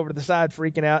curled up over to the side,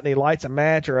 freaking out, and he lights a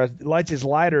match or lights his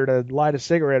lighter to light a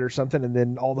cigarette or something, and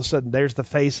then all of a sudden, there's the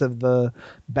face of the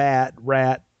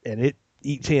rat, and it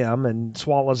eats him and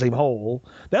swallows him whole.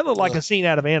 That looked like a scene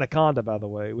out of Anaconda, by the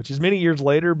way, which is many years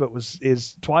later, but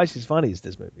is twice as funny as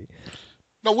this movie.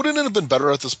 Now, wouldn't it have been better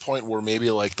at this point where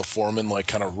maybe like the foreman like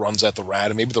kind of runs at the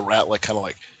rat, and maybe the rat like kind of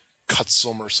like cuts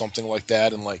him or something like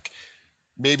that, and like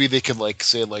maybe they could like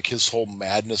say like his whole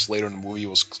madness later in the movie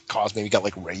was caused, maybe he got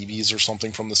like rabies or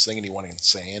something from this thing and he went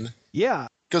insane. Yeah,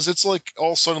 because it's like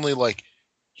all suddenly like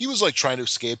he was like trying to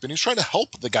escape and he's trying to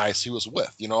help the guys he was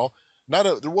with,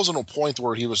 there wasn't a point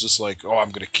where he was just like, oh,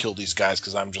 I'm going to kill these guys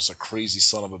because I'm just a crazy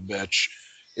son of a bitch.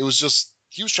 It was just,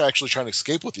 he was actually trying to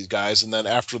escape with these guys. And then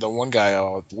after the one guy,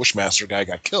 the Wishmaster guy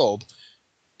got killed,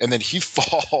 and then he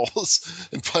falls,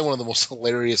 and probably one of the most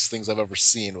hilarious things I've ever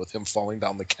seen with him falling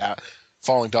down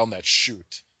that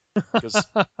chute. Because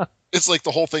it's like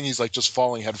the whole thing, he's like just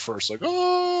falling head first, like,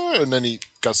 oh, and then he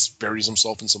buries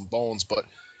himself in some bones. But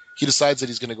he decides that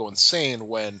he's going to go insane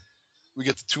when we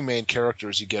get the two main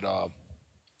characters. You get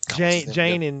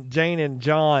Jane and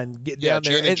John get down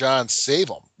there. Jane and John save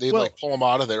him. They pull him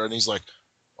out of there, and he's like,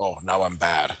 "Oh, now I'm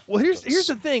bad." Well, here's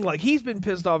the thing. Like, he's been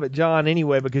pissed off at John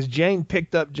anyway because Jane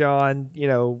picked up John,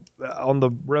 on the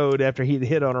road after he'd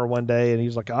hit on her one day, and he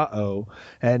was like, "Uh-oh,"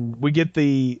 and we get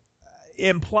the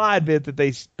implied bit that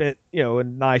they spent, a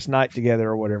nice night together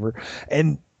or whatever,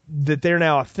 and that they're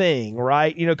now a thing,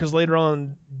 right? Because later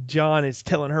on, John is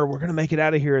telling her, we're going to make it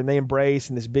out of here, and they embrace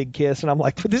in this big kiss, and I'm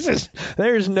like,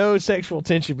 there's no sexual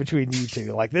tension between you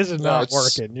two. Like, this is not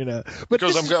working, But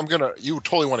because you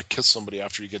totally want to kiss somebody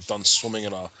after you get done swimming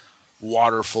in a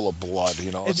water full of blood,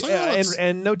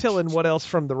 and no telling what else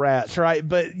from the rats, right?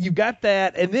 But you got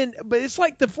that, but it's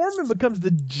like the foreman becomes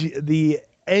the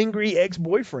angry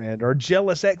ex-boyfriend or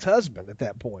jealous ex-husband at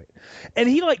that point, and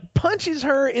he like punches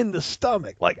her in the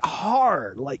stomach like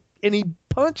hard, and he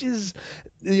punches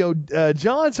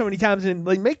John so many times and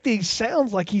like make these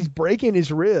sounds like he's breaking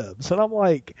his ribs, and I'm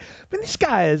like, man, this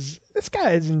guy is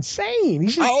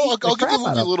insane. I'll give the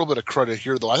movie a little bit of credit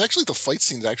here, though. Actually, the fight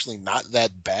scene's actually not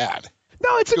that bad.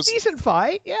 No, it's a decent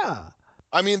fight. Yeah,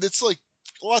 I mean, it's like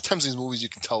a lot of times in these movies you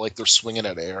can tell like they're swinging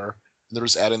at air and they're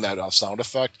just adding that sound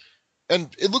effect.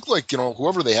 And it looked like,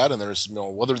 whoever they had in there,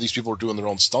 whether these people were doing their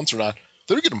own stunts or not,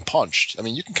 they were getting punched. I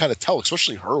mean, you can kind of tell,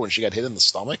 especially her when she got hit in the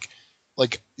stomach.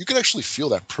 Like, you could actually feel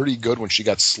that pretty good when she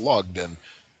got slugged. And,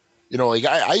 like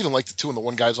I even liked it too when the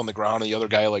one guy's on the ground and the other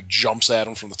guy, like, jumps at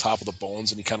him from the top of the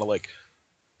bones and he kind of, like,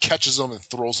 catches him and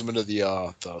throws him into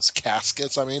the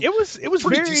caskets. I mean, it was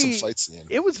pretty very decent fight scene.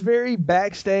 It was very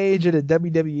backstage at a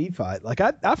WWE fight. Like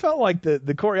I felt like the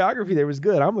choreography there was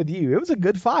good. I'm with you. It was a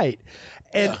good fight.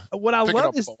 And what I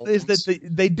love is that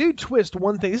they do twist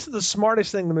one thing. This is the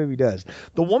smartest thing the movie does.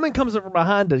 The woman comes up from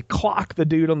behind to clock the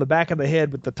dude on the back of the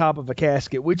head with the top of a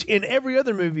casket, which in every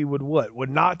other movie would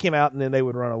knock him out and then they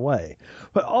would run away.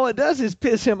 But all it does is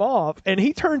piss him off, and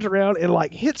he turns around and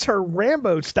like hits her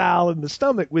Rambo style in the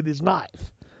stomach with his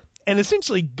knife and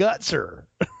essentially guts her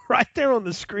right there on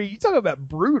the screen. You talk about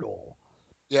brutal.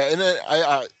 Yeah, and then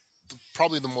I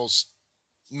probably the most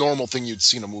normal thing you'd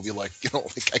see in a movie, like,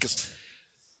 like I guess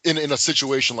in a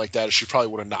situation like that, she probably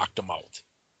would have knocked him out.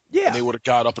 Yeah. And they would have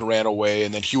got up and ran away,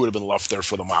 and then he would have been left there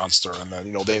for the monster, and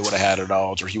then, they would have had it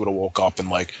out, or he would have woke up and,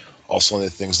 like, all suddenly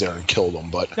things there and killed him.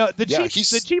 But no, the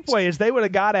cheap way is they would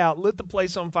have got out, lit the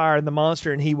place on fire, and the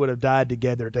monster and he would have died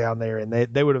together down there, and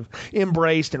they would have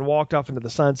embraced and walked off into the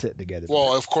sunset together.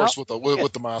 Well, of course, with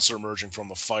the monster emerging from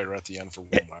the fire at the end for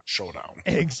one last showdown.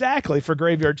 Exactly, for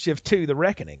Graveyard Shift 2, The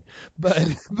Reckoning. But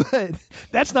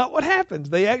that's not what happens.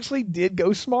 They actually did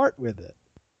go smart with it.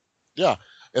 Yeah,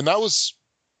 and that was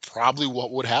probably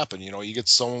what would happen. You get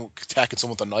someone attacking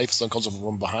someone with a knife, someone comes up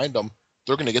from behind them,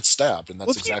 they're going to get stabbed, and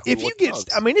that's exactly what it does.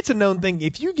 I mean, it's a known thing.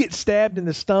 If you get stabbed in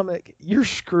the stomach, you're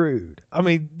screwed. I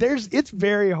mean, it's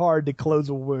very hard to close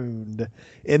a wound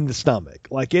in the stomach.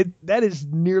 Like that is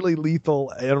nearly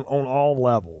lethal on all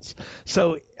levels.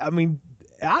 So, I mean,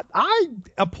 I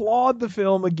applaud the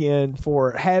film again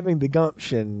for having the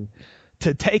gumption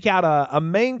to take out a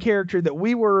main character that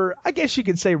we were, I guess you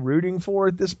could say, rooting for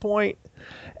at this point.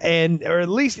 Or at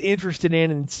least interested in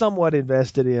and somewhat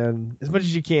invested in, as much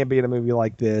as you can be in a movie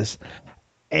like this.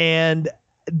 And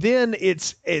then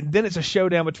it's a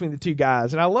showdown between the two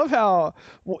guys. And I love how,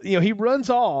 he runs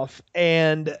off,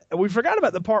 and we forgot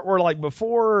about the part where, like,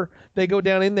 before they go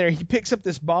down in there, he picks up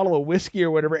this bottle of whiskey or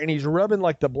whatever, and he's rubbing,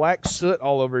 like, the black soot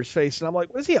all over his face. And I'm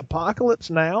like, was he Apocalypse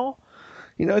Now?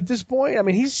 At this point, I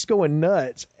mean, he's just going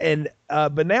nuts. And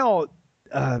but now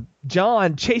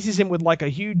John chases him with like a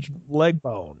huge leg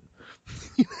bone.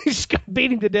 He's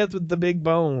beating to death with the big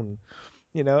bone,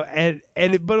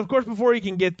 but of course, before he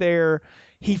can get there,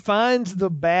 he finds the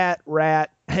bat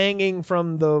rat hanging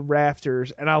from the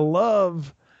rafters. And I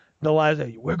love the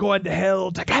line, "We're going to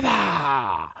hell together."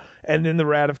 And then the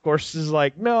rat, of course, is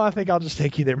like, "No, I think I'll just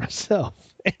take you there myself."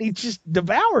 And he just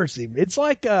devours him. It's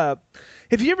like, have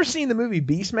you ever seen the movie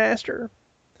Beastmaster?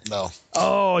 No.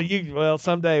 Oh, well,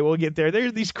 someday we'll get there.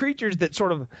 There's these creatures that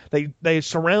sort of they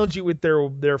surround you with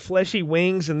their fleshy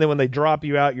wings, and then when they drop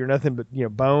you out, you're nothing but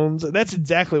bones. That's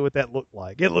exactly what that looked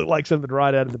like. It looked like something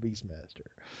right out of the Beastmaster.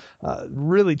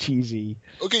 Really cheesy.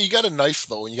 Okay, you got a knife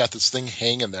though, and you got this thing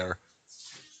hanging there.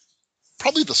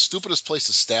 Probably the stupidest place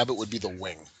to stab it would be the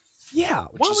wing. Yeah,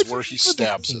 which is where he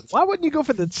stabs it. Why wouldn't you go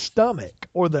for the stomach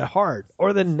or the heart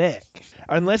or the neck?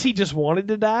 Unless he just wanted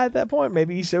to die at that point.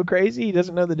 Maybe he's so crazy he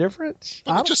doesn't know the difference.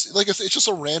 It's just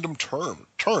a random turn.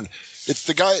 It's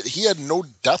the guy. He had no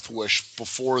death wish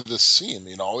before this scene.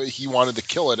 He wanted to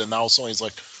kill it, and now suddenly he's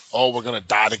like, "Oh, we're gonna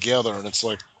die together," and it's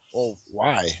like, "Oh,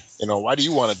 why? Why do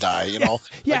you want to die?"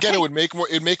 Yeah, Again,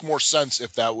 it'd make more sense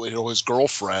if that was his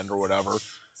girlfriend or whatever.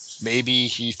 Maybe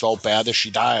he felt bad that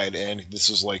she died, and this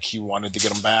is like he wanted to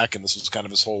get him back, and this was kind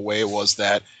of his whole way, was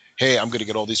that, hey, I'm going to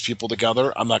get all these people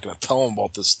together. I'm not going to tell them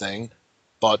about this thing,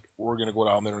 but we're going to go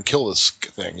down there and kill this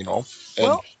thing,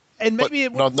 And maybe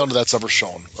none of that's ever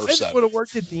shown or said. It would have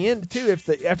worked at the end too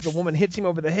after the woman hits him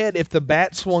over the head. If the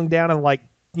bat swung down and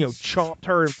chomped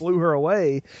her and flew her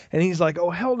away, and he's like, "Oh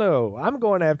hell no, I'm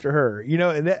going after her,"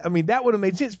 and that would have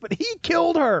made sense. But he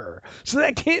killed her, so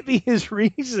that can't be his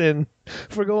reason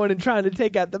for going and trying to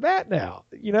take out the bat now.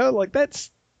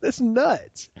 That's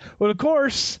nuts. Well, of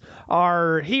course,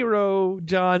 our hero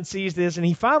John sees this, and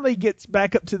he finally gets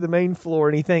back up to the main floor,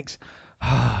 and he thinks,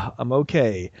 "I'm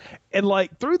okay." And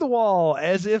through the wall,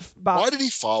 as if by. Why did he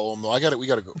follow him? We got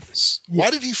to go. Yeah.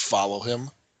 Why did he follow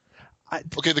him?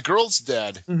 Okay, the girl's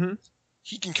dead. Mm-hmm.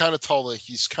 He can kind of tell that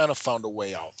he's kind of found a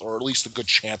way out, or at least a good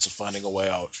chance of finding a way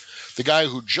out. The guy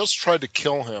who just tried to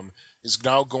kill him is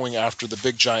now going after the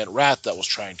big giant rat that was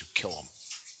trying to kill him.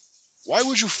 Why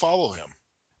would you follow him?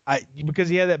 Because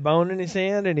he had that bone in his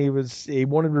hand and he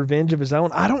wanted revenge of his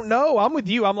own. I don't know. I'm with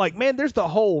you. I'm like, man, there's the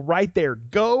hole right there.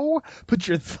 Go, put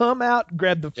your thumb out,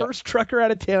 grab the first trucker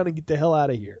out of town, and get the hell out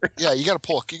of here. Yeah, you got to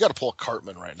pull a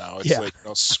Cartman right now. It's like,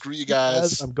 screw you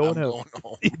guys. I'm going home.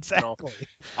 Exactly.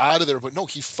 Out of there. But no,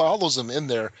 he follows him in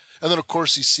there, and then of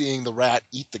course he's seeing the rat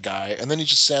eat the guy, and then he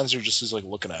just stands there, he's like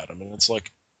looking at him, and it's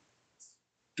like,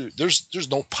 dude, there's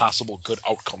no possible good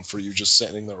outcome for you just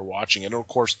sitting there watching it. And of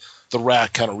course, the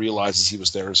rat kind of realizes he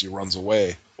was there as he runs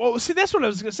away. Well, see, that's what I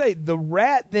was going to say. The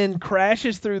rat then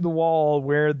crashes through the wall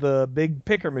where the big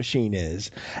picker machine is,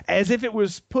 as if it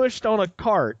was pushed on a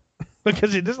cart,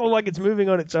 because it doesn't look like it's moving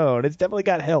on its own. It's definitely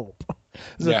got help.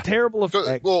 It's a terrible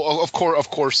effect. Well, of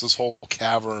course, this whole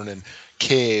cavern and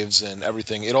caves and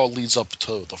everything, it all leads up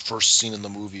to the first scene in the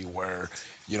movie where,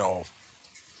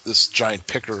 this giant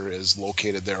picker is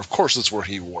located there. Of course, that's where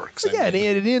he works. Yeah, and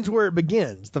it ends where it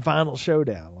begins, the final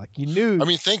showdown. Like, you knew. I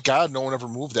mean, thank God no one ever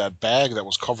moved that bag that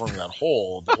was covering that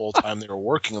hole the whole time they were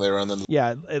working there. And then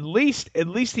yeah, at least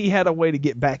he had a way to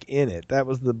get back in it. That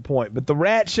was the point. But the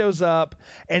rat shows up,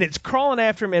 and it's crawling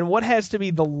after him in what has to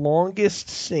be the longest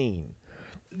scene.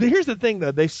 Here's the thing,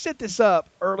 though. They set this up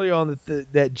early on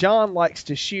that John likes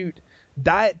to shoot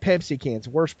Diet Pepsi cans.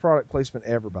 Worst product placement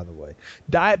ever, by the way.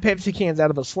 Diet Pepsi cans out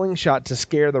of a slingshot to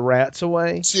scare the rats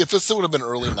away. See, if this would have been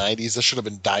early 90s, this should have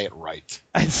been Diet Right.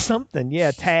 Something,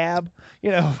 yeah, Tab,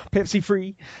 Pepsi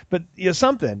free, but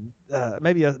something,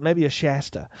 maybe a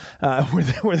Shasta,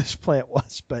 where this plant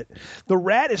was. But the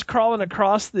rat is crawling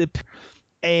across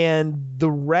and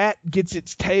the rat gets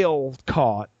its tail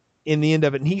caught in the end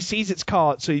of it, and he sees it's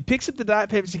caught, so he picks up the Diet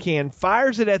Pepsi can,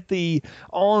 fires it at the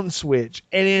on switch,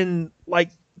 and in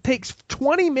takes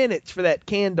 20 minutes for that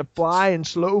can to fly in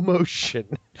slow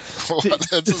motion.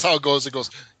 This is how it goes. It goes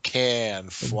can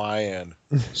flying,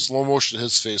 slow motion,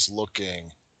 his face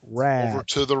looking, rat over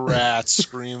to the rat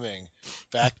screaming,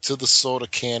 back to the soda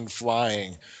can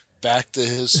flying, back to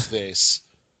his face,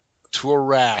 to a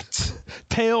rat,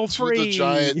 tail free,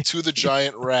 to the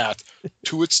giant rat,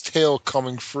 to its tail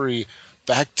coming free,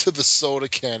 back to the soda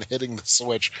can hitting the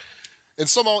switch, and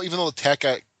somehow, even though the tech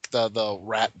guy, the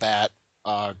rat bat,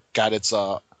 got its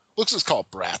let's call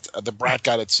it brat. The brat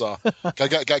got its got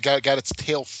its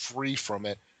tail free from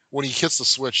it. When he hits the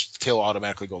switch, the tail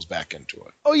automatically goes back into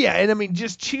it. Oh yeah, and I mean,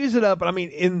 just chews it up. And I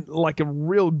mean, in like a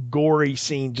real gory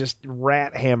scene, just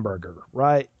rat hamburger,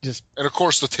 right? And of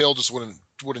course, the tail just wouldn't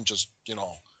just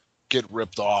get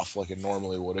ripped off like it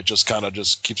normally would. It just kind of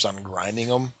just keeps on grinding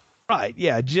them. Right.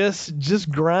 Yeah.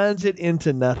 Just grinds it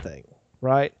into nothing.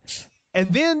 Right.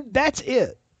 And then that's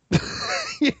it.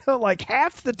 Like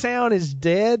half the town is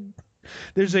dead.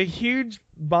 There's a huge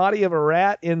body of a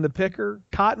rat in the picker.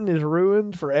 Cotton is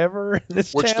ruined forever in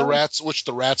this town. Which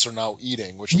the rats are now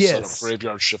eating, which is set up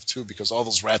Graveyard Shift too, because all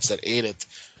those rats that ate it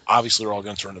obviously are all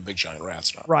going to turn into big giant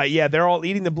rats now. Right, yeah, they're all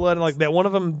eating the blood, and like that one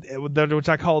of them, which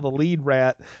I call the lead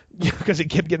rat, because it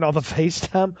kept getting all the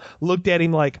FaceTime, looked at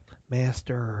him like,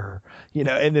 Master,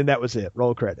 and then that was it.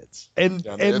 Roll credits. And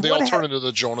they all turn into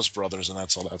the Jonas Brothers, and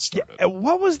that's how that started. Yeah, and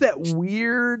what was that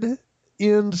weird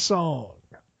end song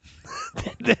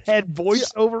that had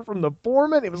voiceover from the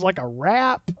foreman? It was like a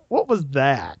rap. What was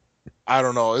that? I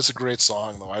don't know. It's a great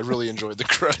song, though. I really enjoyed the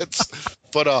credits.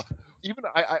 But even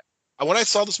I when I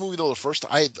saw this movie though, the first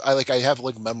I have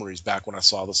like memories back when I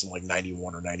saw this in like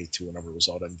 91 or 92, whenever it was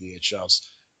out on VHS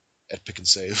at Pick and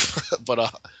Save.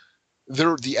 But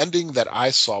the ending that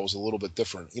I saw was a little bit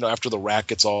different. After the rat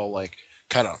gets all like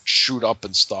kind of shoot up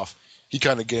and stuff, he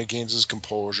kind of gains his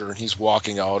composure and he's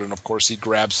walking out, and of course he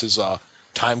grabs his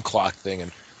time clock thing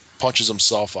and punches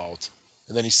himself out,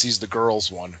 and then he sees the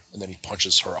girl's one, and then he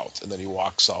punches her out, and then he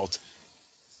walks out,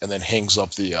 and then hangs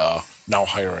up the now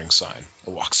hiring sign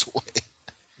and walks away.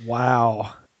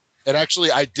 Wow. And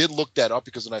actually, I did look that up,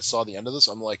 because when I saw the end of this,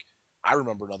 I'm like, I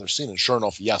remember another scene. And sure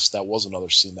enough, yes, that was another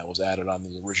scene that was added on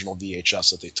the original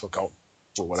VHS that they took out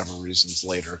for whatever reasons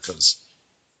later, because,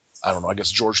 I don't know, I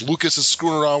guess George Lucas is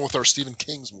screwing around with our Stephen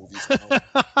King's movies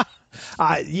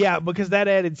now. Yeah, because that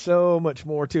added so much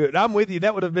more to it. I'm with you.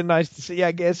 That would have been nice to see.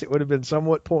 I guess it would have been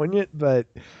somewhat poignant, but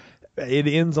it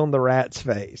ends on the rat's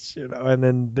face,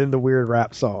 and then the weird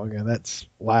rap song, and that's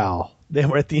wow. Then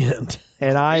we're at the end,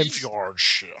 and Graveyard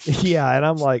Shift. Yeah, and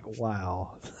I'm like,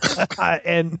 wow,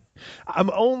 and I'm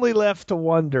only left to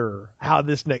wonder how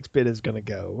this next bit is going to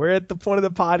go. We're at the point of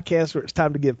the podcast where it's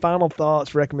time to give final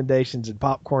thoughts, recommendations, and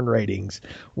popcorn ratings.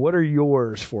 What are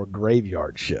yours for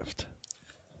Graveyard Shift?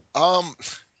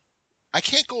 I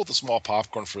can't go with the small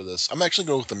popcorn for this. I'm actually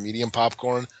going with the medium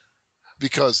popcorn,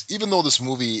 because even though this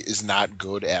movie is not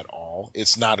good at all,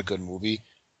 it's not a good movie,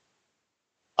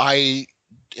 I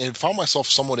found myself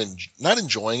somewhat not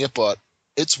enjoying it, but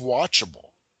it's watchable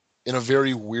in a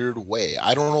very weird way.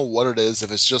 I don't know what it is,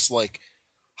 if it's just like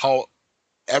how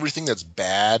everything that's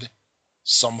bad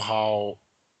somehow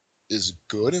is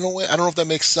good in a way. I don't know if that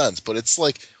makes sense, but it's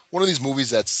like one of these movies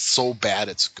that's so bad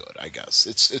it's good, I guess.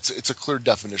 It's a clear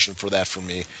definition for that for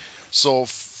me. So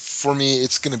for me,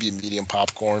 it's going to be medium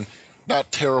popcorn.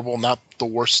 not terrible, not the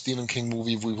worst Stephen King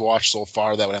movie we've watched so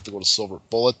far. That would have to go to Silver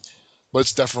Bullet, but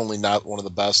it's definitely not one of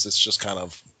the best. It's just kind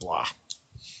of blah.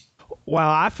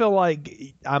 Wow, I feel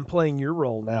like I'm playing your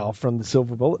role now from the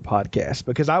Silver Bullet podcast,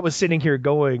 because I was sitting here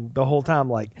going the whole time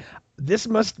like, this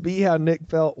must be how Nick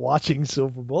felt watching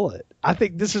Silver Bullet. I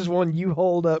think this is one you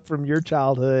hold up from your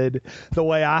childhood the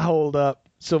way I hold up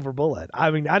Silver Bullet. I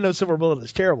mean, I know Silver Bullet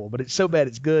is terrible, but it's so bad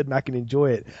it's good, and I can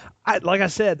enjoy it. Like I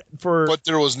said, But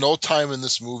there was no time in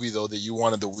this movie, though, that you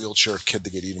wanted the wheelchair kid to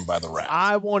get eaten by the rat.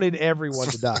 I wanted everyone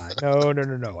to die.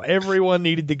 No. Everyone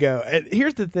needed to go. And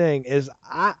here's the thing is,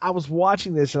 I was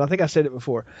watching this, and I think I said it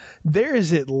before, there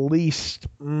is at least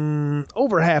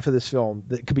over half of this film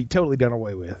that could be totally done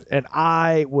away with, and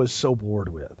I was so bored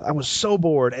with. I was so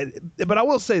bored. But I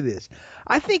will say this.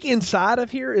 I think inside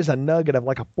of here is a nugget of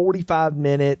like a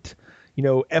 45-minute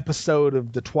episode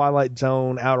of The Twilight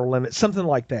Zone, Outer Limits, something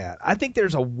like that. I think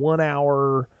there's a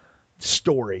 1-hour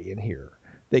story in here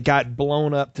that got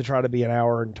blown up to try to be an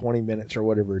hour and 20 minutes or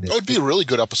whatever it is. It would be a really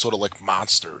good episode of like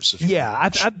Monsters. I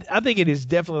think it is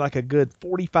definitely like a good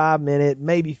 45-minute,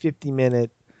 maybe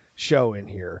 50-minute show in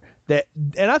here.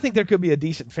 And I think there could be a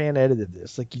decent fan edit of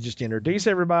this. Like, you just introduce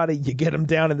everybody, you get them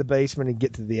down in the basement and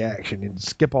get to the action and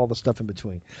skip all the stuff in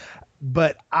between.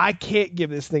 But I can't give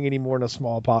this thing any more than a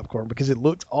small popcorn because it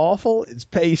looks awful, it's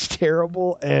paced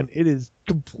terrible, and it is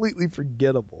completely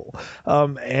forgettable.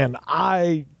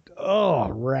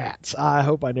 Rats. I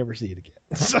hope I never see it again.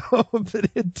 So, but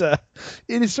it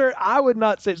is certain. I would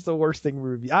not say it's the worst thing we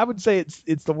reviewed. I would say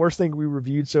it's the worst thing we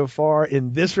reviewed so far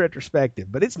in this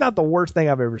retrospective, but it's not the worst thing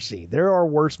I've ever seen. There are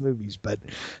worse movies, but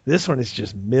this one is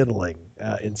just middling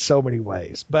in so many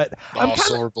ways. But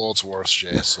Silver Bullet's worse,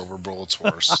 Jay. Silver Bullet's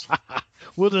worse.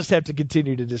 We'll just have to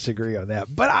continue to disagree on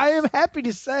that. But I am happy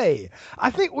to say, I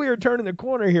think we are turning the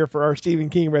corner here for our Stephen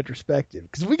King retrospective,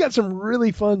 because we got some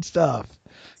really fun stuff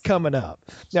coming up.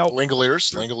 Now,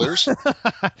 Langoliers.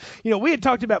 We had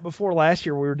talked about before last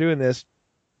year when we were doing this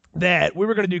that we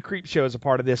were going to do Creepshow as a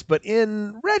part of this, but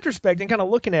in retrospect and kind of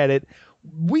looking at it,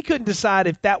 we couldn't decide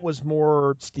if that was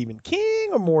more Stephen King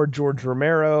or more George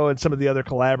Romero and some of the other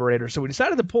collaborators. So we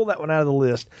decided to pull that one out of the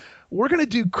list. We're going to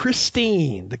do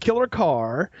Christine, the Killer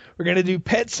Car. We're going to do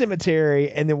Pet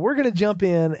Sematary, and then we're going to jump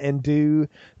in and do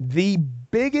the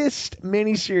biggest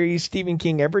miniseries Stephen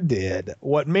King ever did.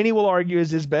 What many will argue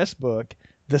is his best book,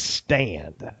 The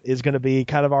Stand, is going to be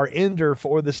kind of our ender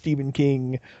for the Stephen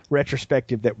King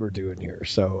retrospective that we're doing here.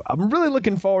 So I'm really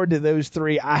looking forward to those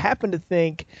three. I happen to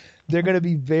think they're going to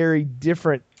be very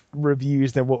different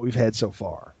reviews than what we've had so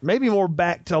far. Maybe more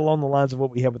back to along the lines of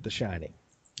what we had with The Shining.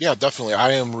 Yeah, definitely.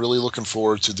 I am really looking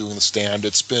forward to doing The Stand.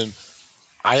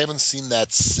 I haven't seen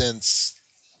that since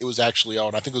it was actually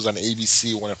out. I think it was on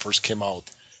ABC when it first came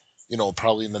out,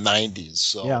 probably in the 90s.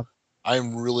 So yeah.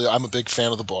 I'm a big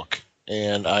fan of the book,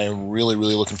 and I am really,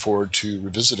 really looking forward to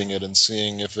revisiting it and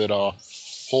seeing if it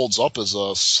holds up as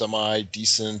a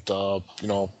semi-decent,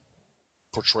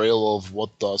 portrayal of what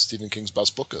Stephen King's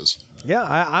best book is. Yeah,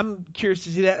 I'm curious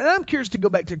to see that. And I'm curious to go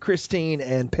back to Christine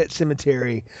and Pet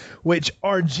Sematary, which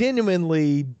are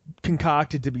genuinely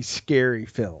concocted to be scary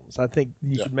films. I think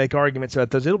you could make arguments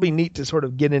about those. It'll be neat to sort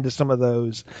of get into some of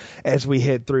those as we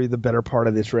head through the better part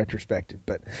of this retrospective.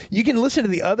 But you can listen to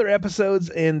the other episodes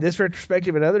in this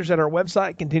retrospective and others at our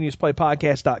website,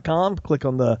 continuousplaypodcast.com. Click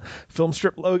on the film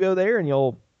strip logo there, and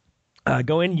you'll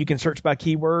go in. You can search by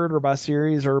keyword or by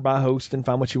series or by host and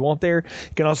find what you want there.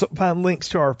 You can also find links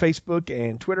to our Facebook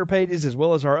and Twitter pages, as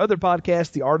well as our other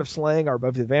podcasts, The Art of Slang, our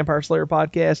Buffy the Vampire Slayer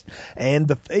podcast, and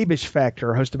The Fabish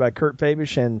Factor, hosted by Kurt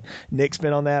Fabish. And Nick's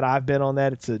been on that. I've been on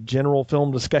that. It's a general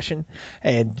film discussion,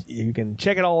 and you can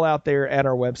check it all out there at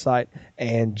our website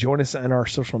and join us on our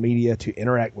social media to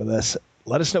interact with us.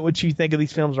 Let us know what you think of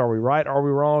these films. Are we right? Are we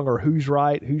wrong? Or who's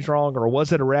right? Who's wrong? Or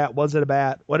was it a rat? Was it a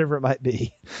bat? Whatever it might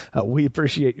be. We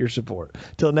appreciate your support.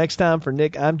 Till next time, for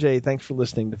Nick, I'm Jay. Thanks for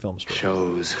listening to Film Strip.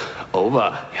 Show's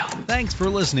over. Thanks for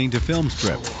listening to Film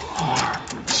Strip.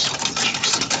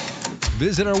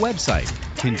 Visit our website,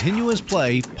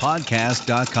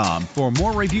 continuousplaypodcast.com, for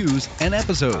more reviews and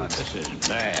episodes. This is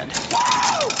bad.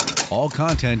 All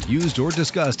content used or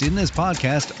discussed in this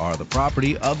podcast are the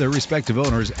property of their respective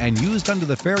owners and used under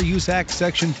the Fair Use Act,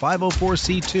 Section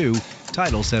 504(c)(2),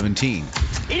 Title 17.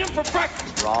 Eat 'em for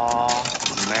breakfast. Raw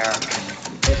American.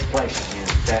 This place is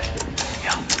infested.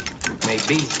 Yeah,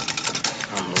 maybe.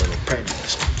 I'm a little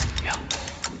prejudiced.